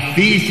adalah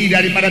visi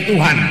daripada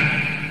Tuhan.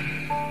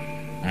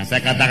 Nah,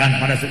 saya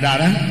katakan kepada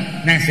saudara,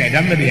 naik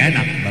sedan lebih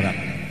enak,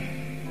 saudaraku.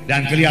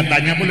 Dan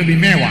kelihatannya pun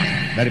lebih mewah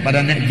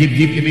daripada naik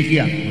jeep-jeep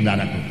demikian,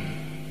 saudaraku.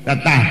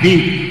 Tetapi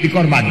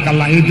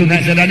dikorbankanlah itu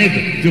naik sedan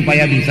itu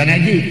supaya bisa naik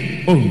jeep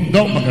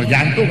untuk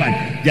pekerjaan Tuhan,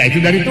 yaitu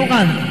dari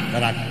Tuhan.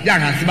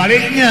 Jangan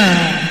sebaliknya.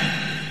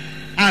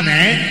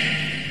 Amin.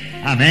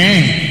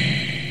 Amin.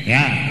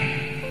 Ya.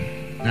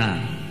 Nah,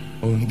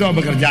 untuk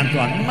pekerjaan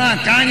Tuhan,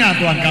 makanya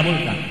Tuhan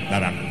kabulkan,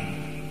 saudaraku.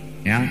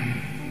 Ya.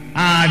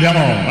 Ada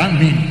orang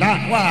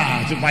minta, wah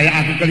supaya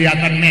aku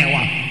kelihatan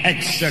mewah,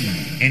 action,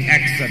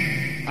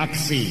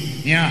 aksi,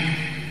 ya,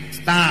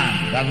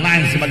 stand dan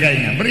lain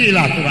sebagainya.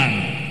 Berilah Tuhan,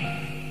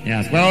 ya,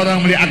 supaya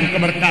orang melihat aku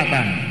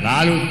keberkatan.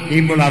 Lalu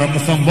timbul roh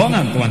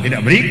kesombongan, Tuhan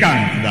tidak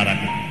berikan, saudara.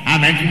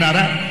 Amin,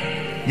 saudara.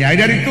 Ya,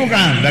 dari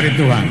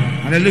Tuhan.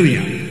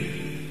 Haleluya.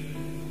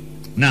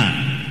 Nah,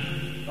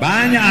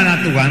 banyak anak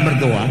Tuhan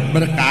berdoa,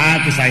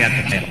 berkati saya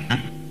Tuhan.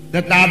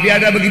 Tetapi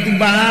ada begitu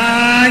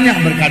banyak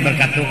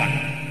berkat-berkat Tuhan.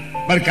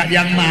 Berkat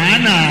yang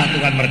mana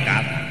Tuhan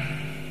berkat?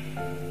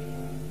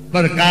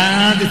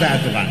 Berkati saya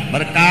Tuhan,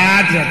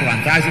 berkati saya Tuhan.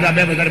 Saya sudah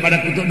bebas daripada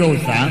kutuk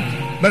dosa.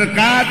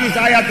 Berkati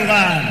saya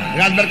Tuhan,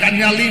 dengan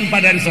berkatnya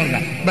limpah dari surga.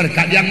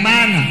 Berkat yang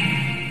mana?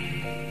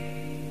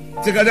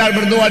 Sekadar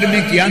berdoa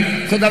demikian,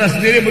 saudara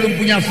sendiri belum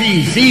punya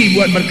visi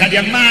buat berkat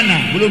yang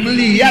mana, belum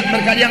melihat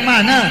berkat yang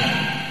mana.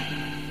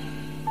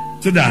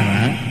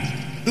 Saudara,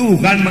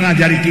 Tuhan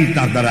mengajari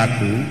kita,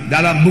 saudaraku,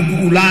 dalam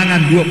buku Ulangan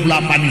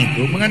 28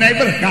 itu mengenai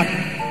berkat.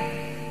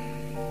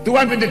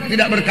 Tuhan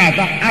tidak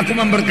berkata, aku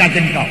memberkati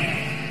engkau.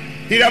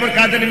 Tidak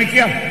berkata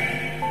demikian.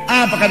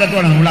 Apa kata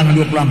Tuhan dalam Ulangan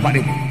 24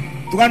 itu?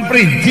 Tuhan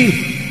perinci.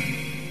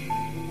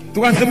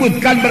 Tuhan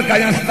sebutkan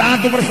berkatnya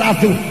satu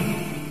persatu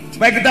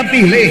supaya kita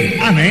pilih.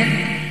 Amin.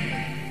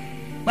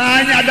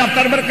 Banyak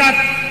daftar berkat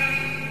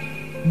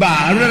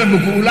baru dalam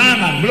buku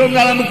Ulangan, belum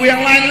dalam buku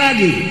yang lain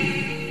lagi.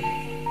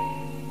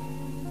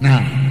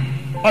 Nah,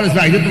 pada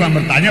saat itu Tuhan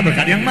bertanya,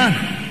 berkat yang mana?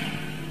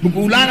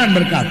 Buku Ulangan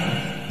berkata,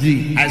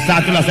 ayat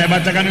 1 lah saya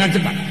bacakan dengan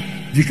cepat.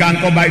 Jika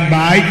engkau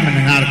baik-baik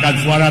mendengarkan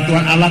suara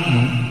Tuhan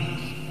Allahmu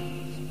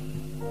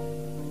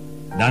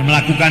dan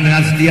melakukan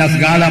dengan setia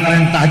segala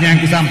perintahnya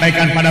yang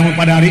kusampaikan padamu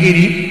pada hari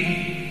ini,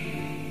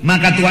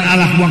 maka Tuhan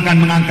Allahmu akan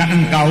mengangkat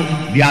engkau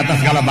di atas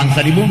segala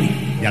bangsa di bumi.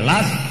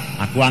 Jelas,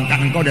 aku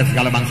angkat engkau di atas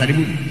segala bangsa di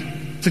bumi.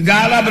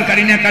 Segala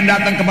berkat ini akan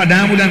datang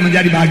kepadamu dan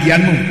menjadi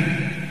bagianmu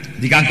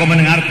jika engkau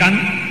mendengarkan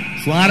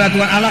suara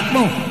Tuhan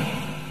Allahmu.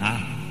 Nah,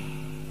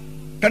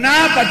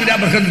 kenapa tidak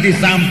berhenti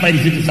sampai di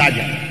situ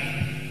saja?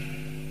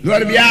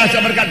 Luar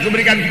biasa berkat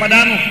kuberikan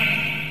kepadamu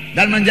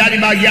dan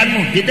menjadi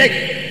bagianmu. Titik.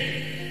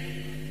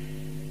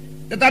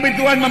 Tetapi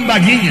Tuhan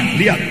membaginya.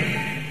 Lihat,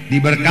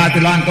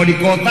 diberkatilah engkau di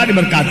kota,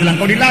 diberkatilah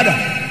engkau di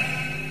ladang.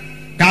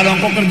 Kalau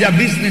engkau kerja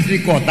bisnis di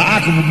kota,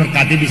 aku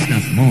memberkati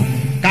bisnismu.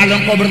 Kalau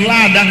engkau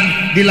berladang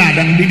di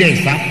ladang di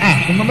desa,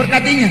 aku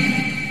memberkatinya.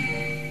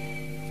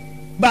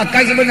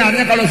 Bahkan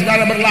sebenarnya kalau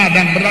saudara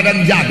berladang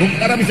jagung,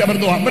 saudara bisa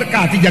berdoa,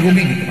 berkati jagung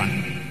ini Tuhan.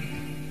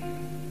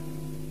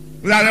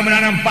 Saudara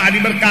menanam padi,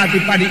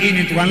 berkati padi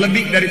ini Tuhan,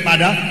 lebih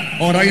daripada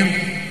orang yang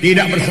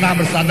tidak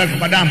bersandar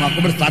kepadamu.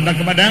 Aku bersandar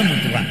kepadamu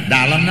Tuhan,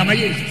 dalam nama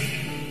Yesus.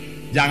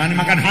 Jangan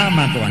makan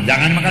hama Tuhan,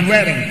 jangan makan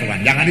wereng Tuhan,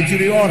 jangan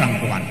dicuri orang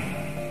Tuhan.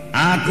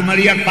 Aku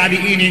melihat padi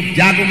ini,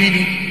 jagung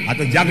ini,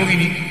 atau jagung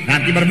ini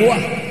nanti berbuah,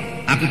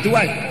 aku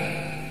tuai,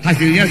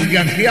 hasilnya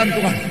sekian-sekian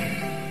Tuhan.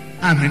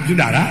 Amin,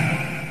 saudara.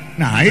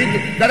 Nah itu,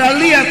 saudara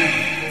lihat,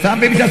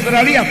 sampai bisa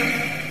saudara lihat.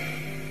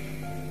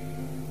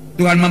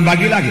 Tuhan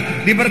membagi lagi,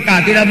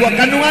 diberkatilah buah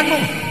kandunganmu.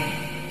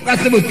 Tuhan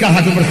sebutkan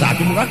satu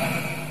persatu, bukan?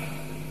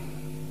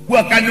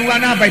 Buah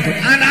kandungan apa itu?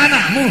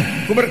 Anak-anakmu,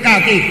 ku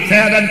berkati,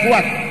 sehat dan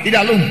kuat,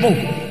 tidak lumpuh,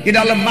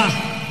 tidak lemah,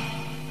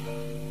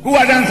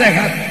 kuat dan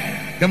sehat.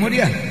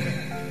 Kemudian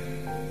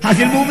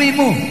hasil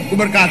bumimu, ku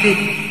berkati.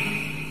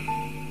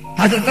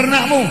 Hasil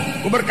ternakmu,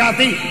 ku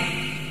berkati.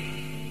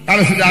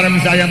 Kalau saudara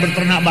misalnya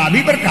berternak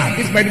babi, berkati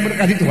supaya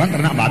diberkati Tuhan.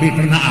 Ternak babi,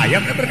 ternak ayam,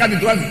 berkati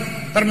Tuhan.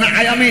 Ternak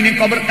ayam ini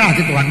kau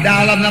berkati Tuhan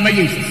dalam nama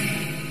Yesus.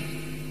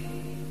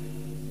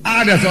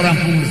 Ada seorang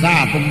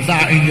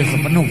pengusaha Injil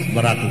sepenuh,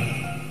 saudaraku.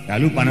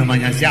 Saya lupa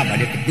namanya siapa,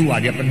 dia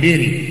ketua, dia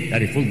pendiri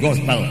dari Full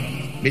Gospel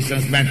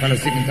Businessman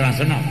Fellowship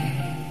International,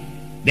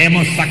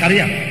 Demos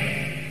Zakaria.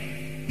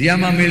 Dia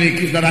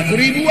memiliki, saudaraku,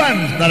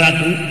 ribuan,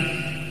 saudaraku,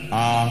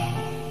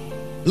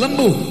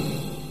 lembu.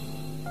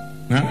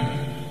 Nah,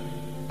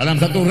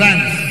 dalam satu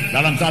ranch,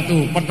 dalam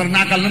satu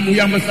peternakan lembu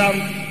yang besar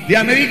di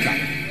Amerika,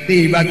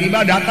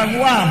 tiba-tiba datang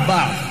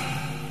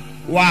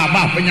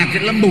wabah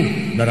penyakit lembu,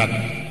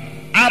 saudaraku.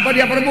 Apa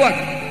dia perbuat?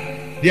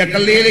 Dia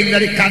keliling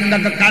dari kandang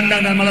ke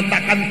kandang dan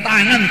meletakkan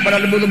tangan pada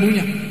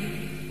lembu-lembunya.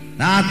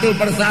 Satu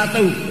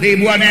persatu,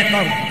 ribuan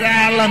ekor,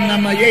 dalam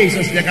nama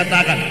Yesus dia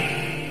katakan,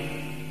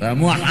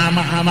 semua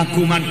hama-hama,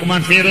 kuman-kuman,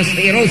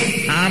 virus-virus,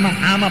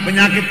 hama-hama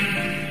penyakit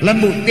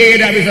lembu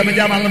tidak bisa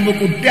menjamah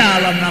lembuku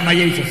dalam nama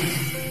Yesus.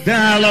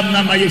 Dalam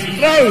nama Yesus.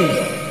 Terus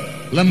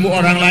lembu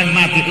orang lain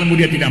mati, lembu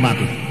dia tidak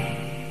mati,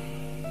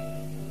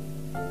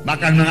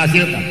 bahkan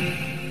menghasilkan.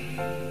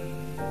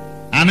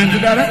 Amin,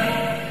 saudara.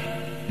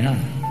 Ya.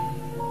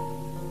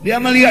 Dia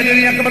melihat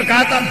dirinya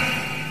keberkatan.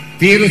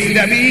 Virus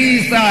tidak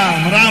bisa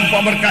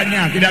merampok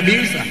berkatnya, tidak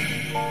bisa.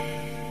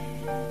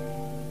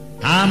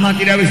 Hama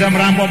tidak bisa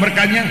merampok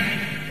berkatnya.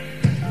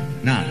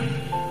 Nah,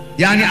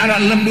 yakni anak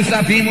lembu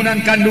sapimu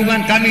dan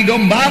kandungan kami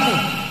dombamu.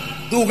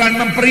 Tuhan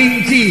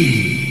memperinci.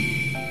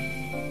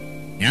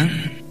 Ya,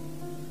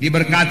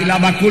 diberkatilah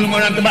bakulmu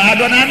dan tempat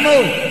adonanmu.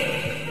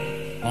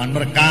 Tuhan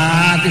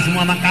berkati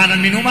semua makanan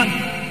minuman.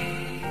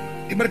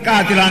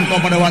 Diberkatilah engkau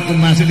pada waktu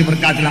masuk,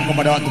 diberkatilah engkau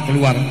pada waktu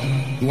keluar.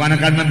 Tuhan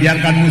akan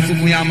membiarkan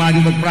musuhmu yang maju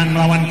berperang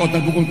melawan kau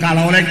terpukul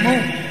kalah olehmu.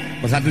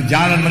 Bersatu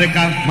jalan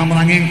mereka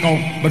memerangi engkau,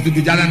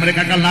 bertujuh jalan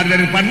mereka akan lari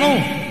dari depanmu.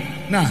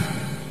 Nah,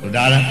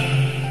 saudara,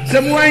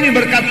 semua ini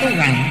berkat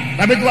Tuhan,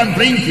 tapi Tuhan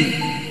perinci.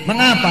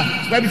 Mengapa?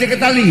 Supaya bisa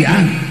kita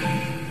lihat.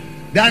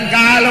 Dan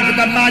kalau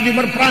kita maju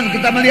berperang,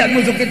 kita melihat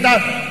musuh kita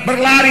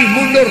berlari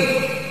mundur.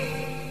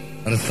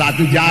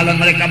 Bersatu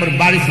jalan mereka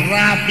berbaris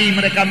rapi,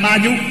 mereka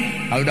maju.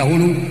 Kalau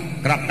dahulu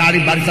kerap kali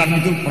barisan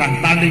itu perang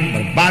tanding,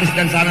 berbaris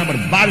dari sana,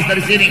 berbaris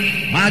dari sini,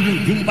 maju,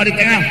 jumpa di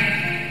tengah.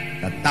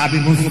 Tetapi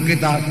musuh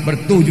kita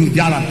bertujuh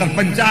jalan,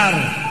 terpencar,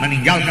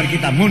 meninggalkan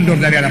kita, mundur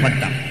dari hadapan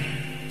kita.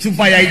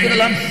 Supaya itu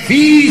dalam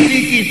visi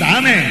kita,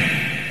 amin.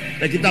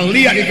 Dan kita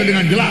lihat itu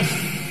dengan jelas.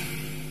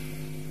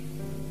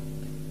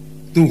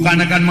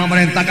 Tuhan akan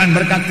memerintahkan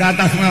berkat ke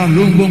atas dalam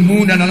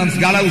lumbungmu dan dalam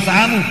segala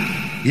usahamu.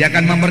 Dia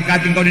akan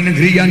memberkati engkau di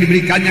negeri yang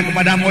diberikannya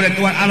kepadamu oleh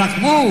Tuhan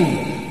Allahmu.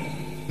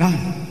 Nah,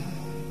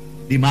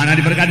 di mana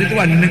diberkati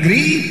Tuhan? Di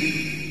negeri.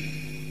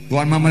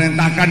 Tuhan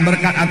memerintahkan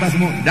berkat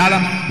atasmu dalam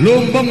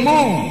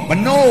lumbungmu,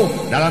 penuh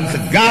dalam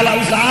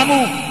segala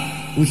usahamu.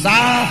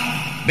 Usaha,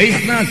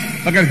 bisnis,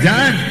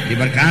 pekerjaan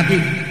diberkati.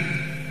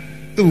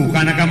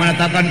 Tuhan akan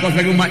menetapkan kau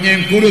sebagai umatnya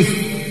yang kudus.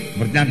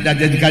 Berjanji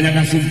jadikannya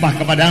akan sumpah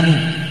kepadamu.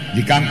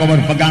 Jika engkau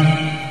berpegang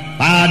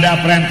pada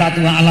perintah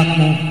Tuhan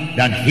Allahmu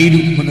dan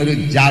hidup menurut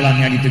jalan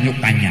yang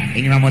ditunjukkannya.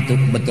 Ini memang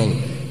betul.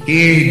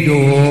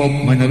 Hidup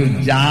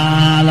menurut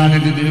jalan yang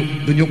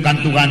ditunjukkan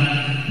Tuhan,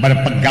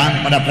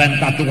 berpegang pada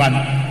perintah Tuhan.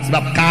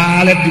 Sebab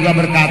Kaleb juga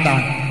berkata,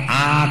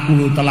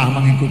 aku telah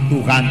mengikut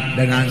Tuhan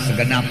dengan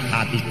segenap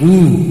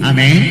hatiku.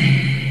 Amin.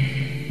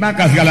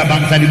 Maka segala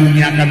bangsa di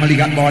bumi akan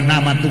melihat bahwa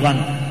nama Tuhan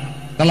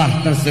telah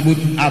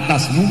tersebut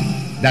atasmu,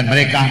 dan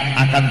mereka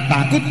akan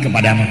takut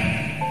kepadamu.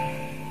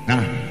 Nah,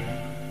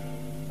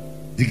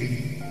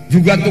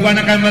 juga Tuhan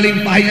akan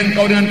melimpahi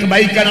engkau dengan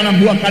kebaikan dalam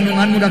buah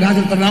kandunganmu dan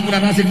hasil ternakmu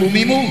dan hasil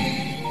bumimu.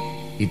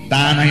 Di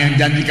tanah yang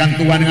janjikan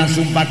Tuhan dengan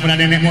sumpah kepada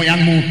nenek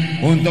moyangmu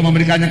untuk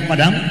memberikannya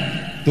kepadamu.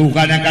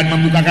 Tuhan akan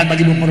membukakan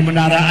bagimu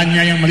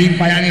perbendaaraannya yang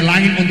melimpah, yakni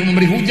langit, untuk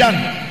memberi hujan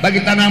bagi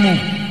tanahmu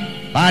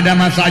pada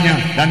masanya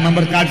dan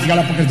memberkati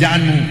segala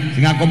pekerjaanmu,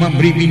 sehingga kau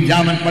memberi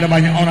pinjaman kepada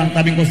banyak orang,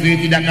 tapi engkau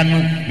sendiri tidak akan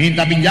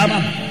meminta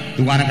pinjaman.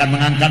 Tuhan akan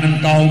mengangkat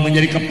engkau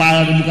menjadi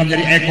kepala dan bukan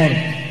menjadi ekor.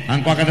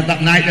 Engkau akan tetap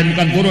naik dan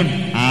bukan turun.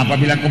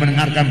 Apabila kau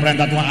mendengarkan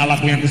perintah Tuhan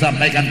Allahmu yang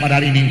kusampaikan pada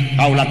hari ini,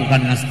 kau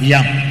lakukan dengan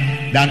setia.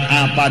 Dan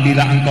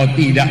apabila engkau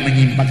tidak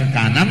menyimpang ke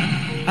kanan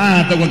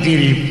atau ke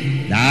kiri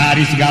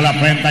dari segala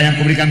perintah yang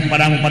kuberikan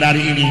kepadamu pada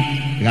hari ini,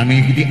 dengan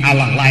mengikuti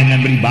Allah lain dan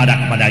beribadah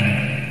kepadanya.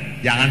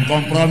 Jangan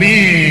kompromi,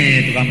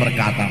 Tuhan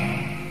berkata.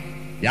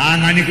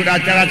 Jangan ikut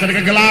acara-acara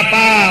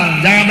kegelapan,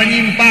 jangan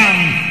menyimpang.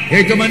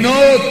 Itu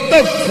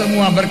menutup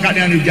semua berkat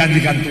yang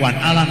dijanjikan Tuhan.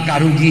 Alangkah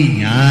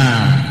ruginya.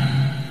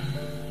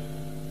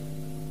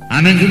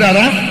 Amin,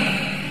 saudara.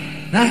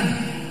 Nah,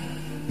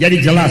 jadi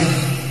jelas,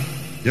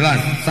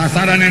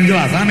 sasaran yang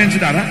jelas. Amin,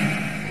 saudara.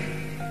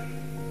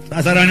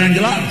 Sasaran yang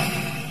jelas.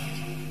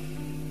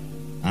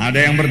 Ada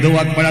yang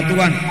berdoa kepada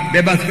Tuhan,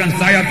 bebaskan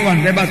saya Tuhan,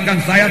 bebaskan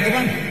saya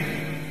Tuhan.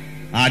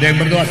 Ada yang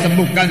berdoa,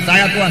 sembuhkan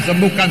saya Tuhan,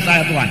 sembuhkan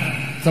saya Tuhan.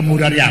 Sembuh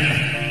dari apa?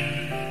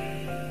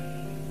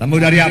 Sembuh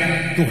dari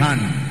apa? Tuhan,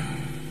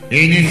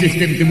 ini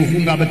sistem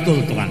tubuhku nggak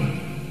betul Tuhan.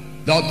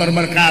 Dokter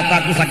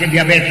berkata aku sakit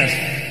diabetes.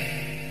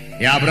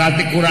 Ya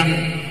berarti kurang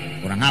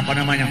apa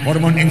namanya,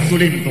 hormon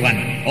insulin Tuhan.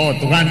 Oh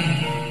Tuhan,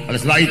 oleh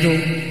sebab itu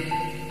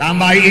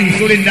tambahi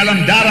insulin dalam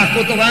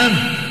darahku Tuhan.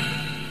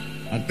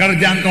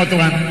 Kerja engkau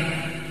Tuhan.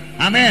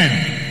 Amin.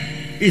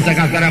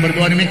 Bisakah saudara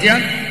berdoa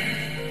demikian?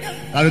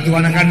 Lalu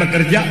Tuhan akan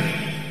bekerja.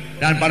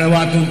 Dan pada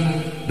waktu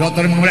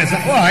dokter memeriksa,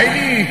 wah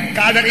ini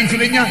kadar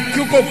insulinnya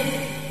cukup,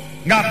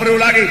 nggak perlu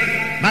lagi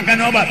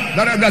makan obat,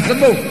 saudara sudah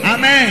sembuh.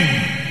 Amin.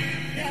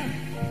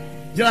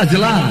 Jelas.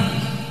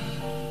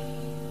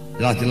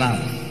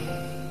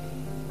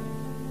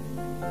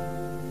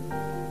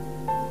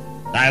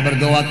 Saya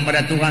berdoa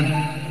kepada Tuhan,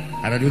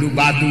 karena dulu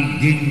batu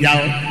ginjal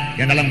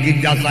yang dalam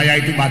ginjal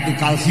saya itu batu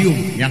kalsium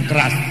yang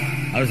keras.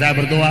 Lalu saya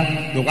berdoa,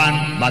 Tuhan,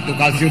 batu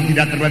kalsium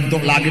tidak terbentuk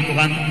lagi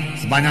Tuhan,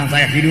 sepanjang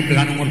saya hidup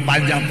dengan umur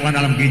panjang Tuhan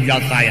dalam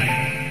ginjal saya.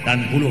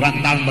 Dan puluhan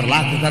tahun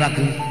berlaku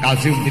saudaraku,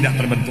 kalsium tidak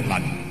terbentuk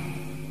lagi.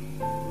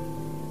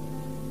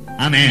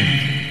 Amin.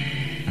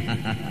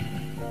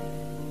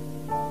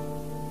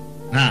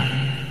 Nah,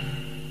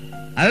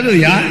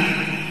 haleluya.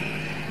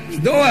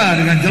 Doa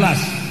dengan jelas,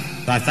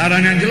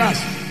 sasaran yang jelas.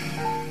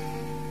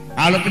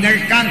 Kalau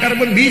penyakit kanker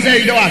pun bisa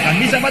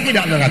didoakan, bisa apa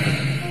tidak saudaraku?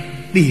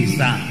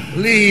 Bisa.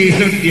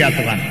 Lisut dia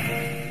Tuhan,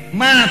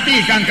 mati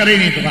kanker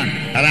ini Tuhan,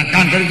 karena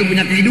kanker itu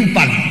punya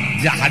kehidupan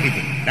jahat itu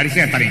dari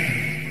setan ini,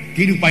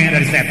 kehidupannya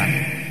dari setan.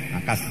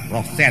 Maka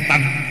roh setan,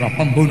 roh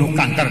pembunuh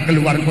kanker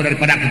keluar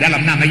daripada aku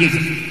dalam nama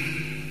Yesus,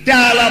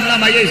 dalam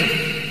nama Yesus.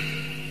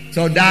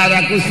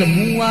 Saudaraku,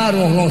 semua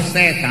roh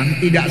setan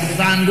tidak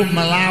sanggup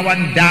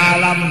melawan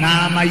dalam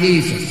nama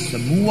Yesus.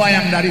 Semua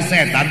yang dari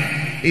setan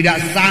tidak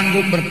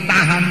sanggup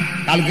bertahan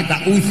kalau kita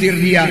usir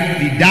dia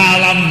di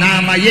dalam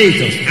nama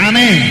Yesus.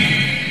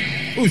 Amin.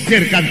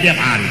 Usirkan tiap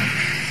hari.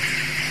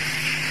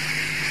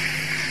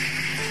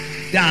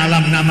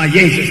 dalam nama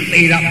Yesus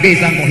tidak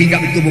bisa kau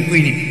hinggap di tubuhku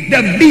ini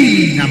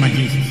demi nama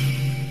Yesus.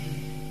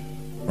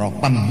 Roh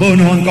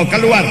pembunuh engkau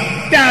keluar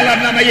dalam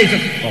nama Yesus.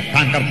 Roh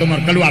kanker tumor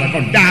keluar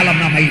engkau dalam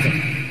nama Yesus.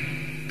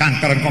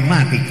 Kanker engkau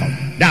mati kau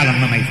dalam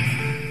nama Yesus.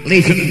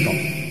 Lisut engkau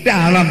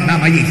dalam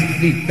nama Yesus,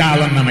 di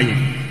dalam nama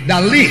Yesus.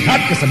 Dan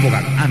lihat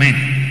kesembuhan. Amin.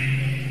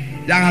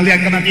 Jangan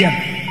lihat kematian,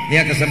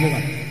 lihat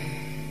kesembuhan.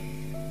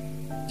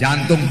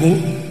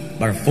 Jantungku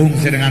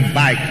berfungsi dengan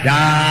baik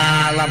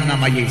dalam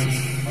nama Yesus.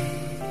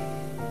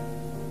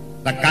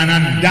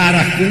 Tekanan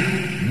darahku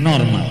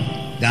normal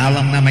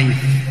dalam nama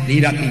Yesus.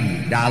 Tidak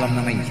tinggi dalam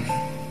nama Yesus.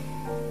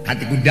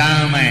 Hatiku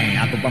damai,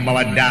 aku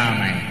pembawa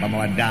damai,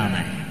 pembawa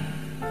damai.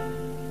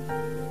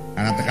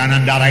 Karena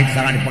tekanan darah itu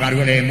sangat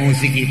dipengaruhi oleh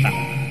emosi kita.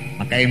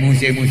 Maka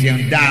emosi-emosi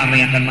yang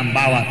damai akan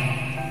membawa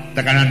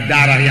tekanan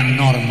darah yang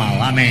normal.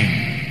 Amin.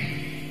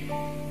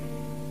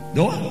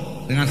 Doa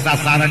dengan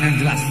sasaran yang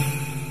jelas.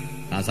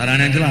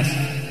 Sasaran yang jelas.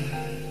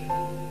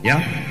 Ya.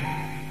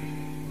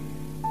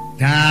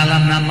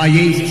 Dalam nama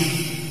Yesus,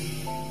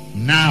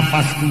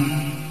 nafasku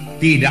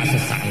tidak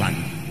sesak lagi.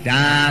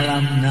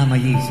 Dalam nama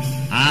Yesus,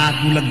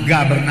 aku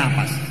lega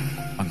bernapas.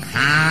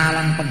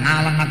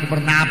 Penghalang aku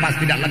bernapas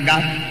tidak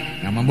lega,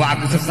 yang membuat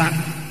aku sesak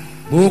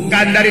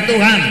bukan dari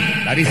Tuhan,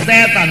 dari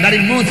setan,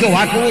 dari musuh.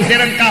 Aku usir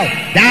engkau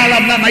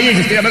dalam nama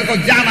Yesus. Tidak boleh kau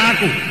jamah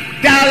aku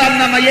dalam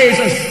nama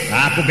Yesus.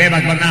 Aku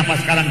bebas bernapas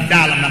sekarang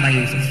dalam nama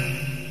Yesus.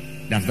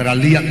 Dan saudara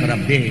lihat, saudara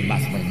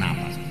bebas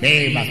bernapas,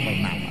 bebas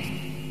bernapas.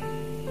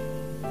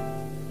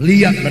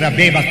 Lihat, saudara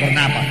bebas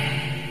bernapas.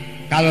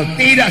 Kalau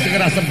tidak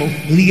segera sembuh,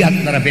 lihat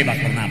saudara bebas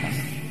bernapas.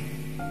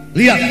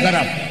 Lihat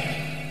saudara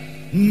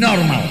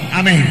normal.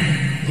 Amin.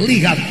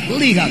 Lihat.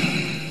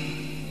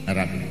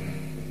 Saudara,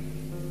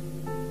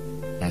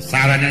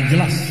 sasaran yang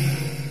jelas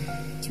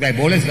supaya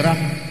boleh segera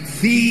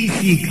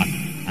fisikan.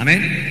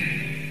 Amin.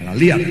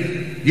 Lihat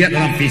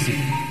dalam fisik.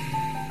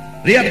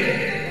 Lihat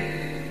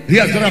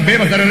saudara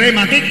bebas dari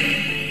rematik.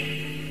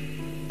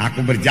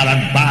 Aku berjalan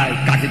baik,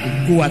 kakiku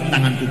kuat,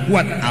 tanganku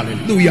kuat.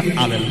 Haleluya,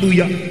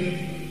 haleluya.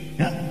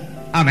 Ya.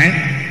 Amin.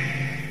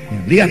 Ya,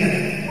 lihat.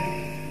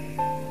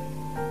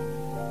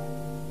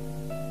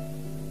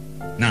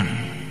 Nah,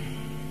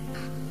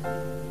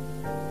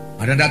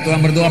 ada enggak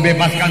Tuhan berdoa,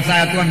 bebaskan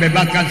saya Tuhan,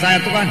 bebaskan saya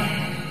Tuhan.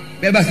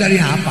 Bebas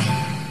dari apa?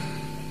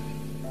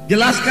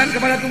 Jelaskan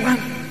kepada Tuhan.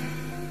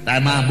 Saya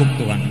mabuk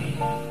Tuhan.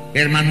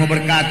 Firman-Mu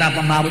berkata,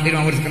 pemabuk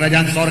tidak mau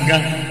kerajaan sorga.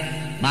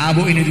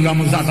 Mabuk ini juga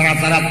merusak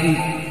syarat-syaratku.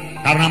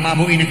 Karena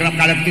mabuk ini kerap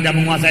kali tidak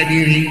menguasai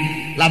diri.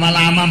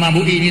 Lama-lama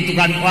mabuk ini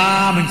Tuhan,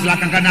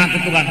 mencelakakan aku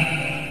Tuhan.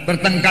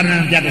 Bertengkar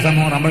nanti aku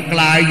sama orang,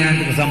 berkelahi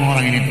nanti aku sama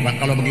orang ini Tuhan.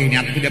 Kalau begini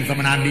aku tidak bisa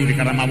menahan diri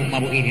karena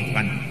mabuk-mabuk ini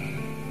Tuhan.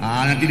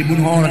 Nanti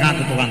dibunuh orang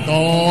aku Tuhan.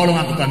 Tolong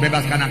aku Tuhan,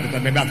 bebaskan aku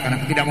Tuhan, bebaskan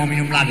aku. Tidak mau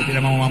minum lagi,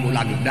 tidak mau mabuk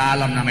lagi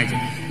dalam nama Yesus.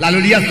 Lalu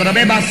lihat saudara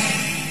bebas.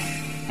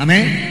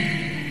 Amin.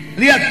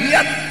 Lihat.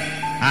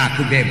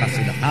 Aku bebas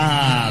sudah.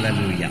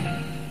 Haleluya.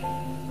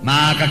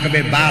 Maka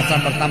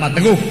kebebasan pertama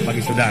teguh bagi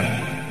saudara.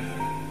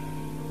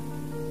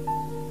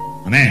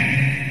 Amin.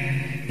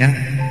 Ya.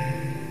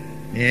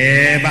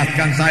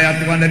 Bebaskan saya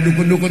Tuhan dari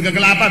dukun-dukun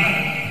kegelapan.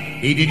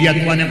 Ini dia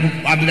Tuhan yang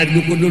ambil dari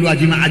dukun dulu,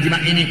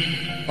 ajimat-ajimat ini.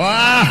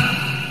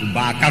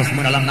 Bakar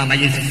semua dalam nama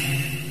Yesus.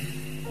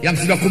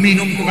 Yang sudah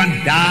kuminum Tuhan,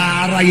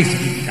 darah Yesus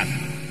menyucikan.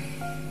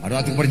 Pada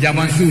waktu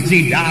perjamuan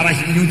suci, darah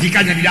Yesus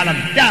menyucikannya di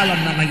dalam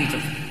nama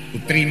Yesus. Ku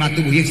terima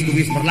tubuh Yesus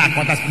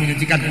berlaku atas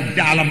menyucikan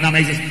dalam nama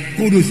Yesus.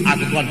 Kudus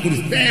aku Tuhan,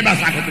 kudus, bebas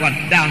aku Tuhan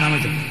dalam nama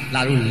Yesus.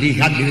 Lalu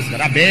lihat diri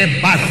saudara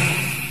bebas.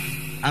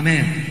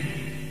 Amin.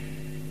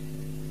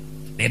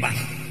 Bebas.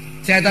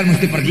 Setan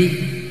mesti pergi.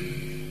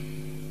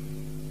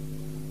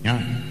 Ya.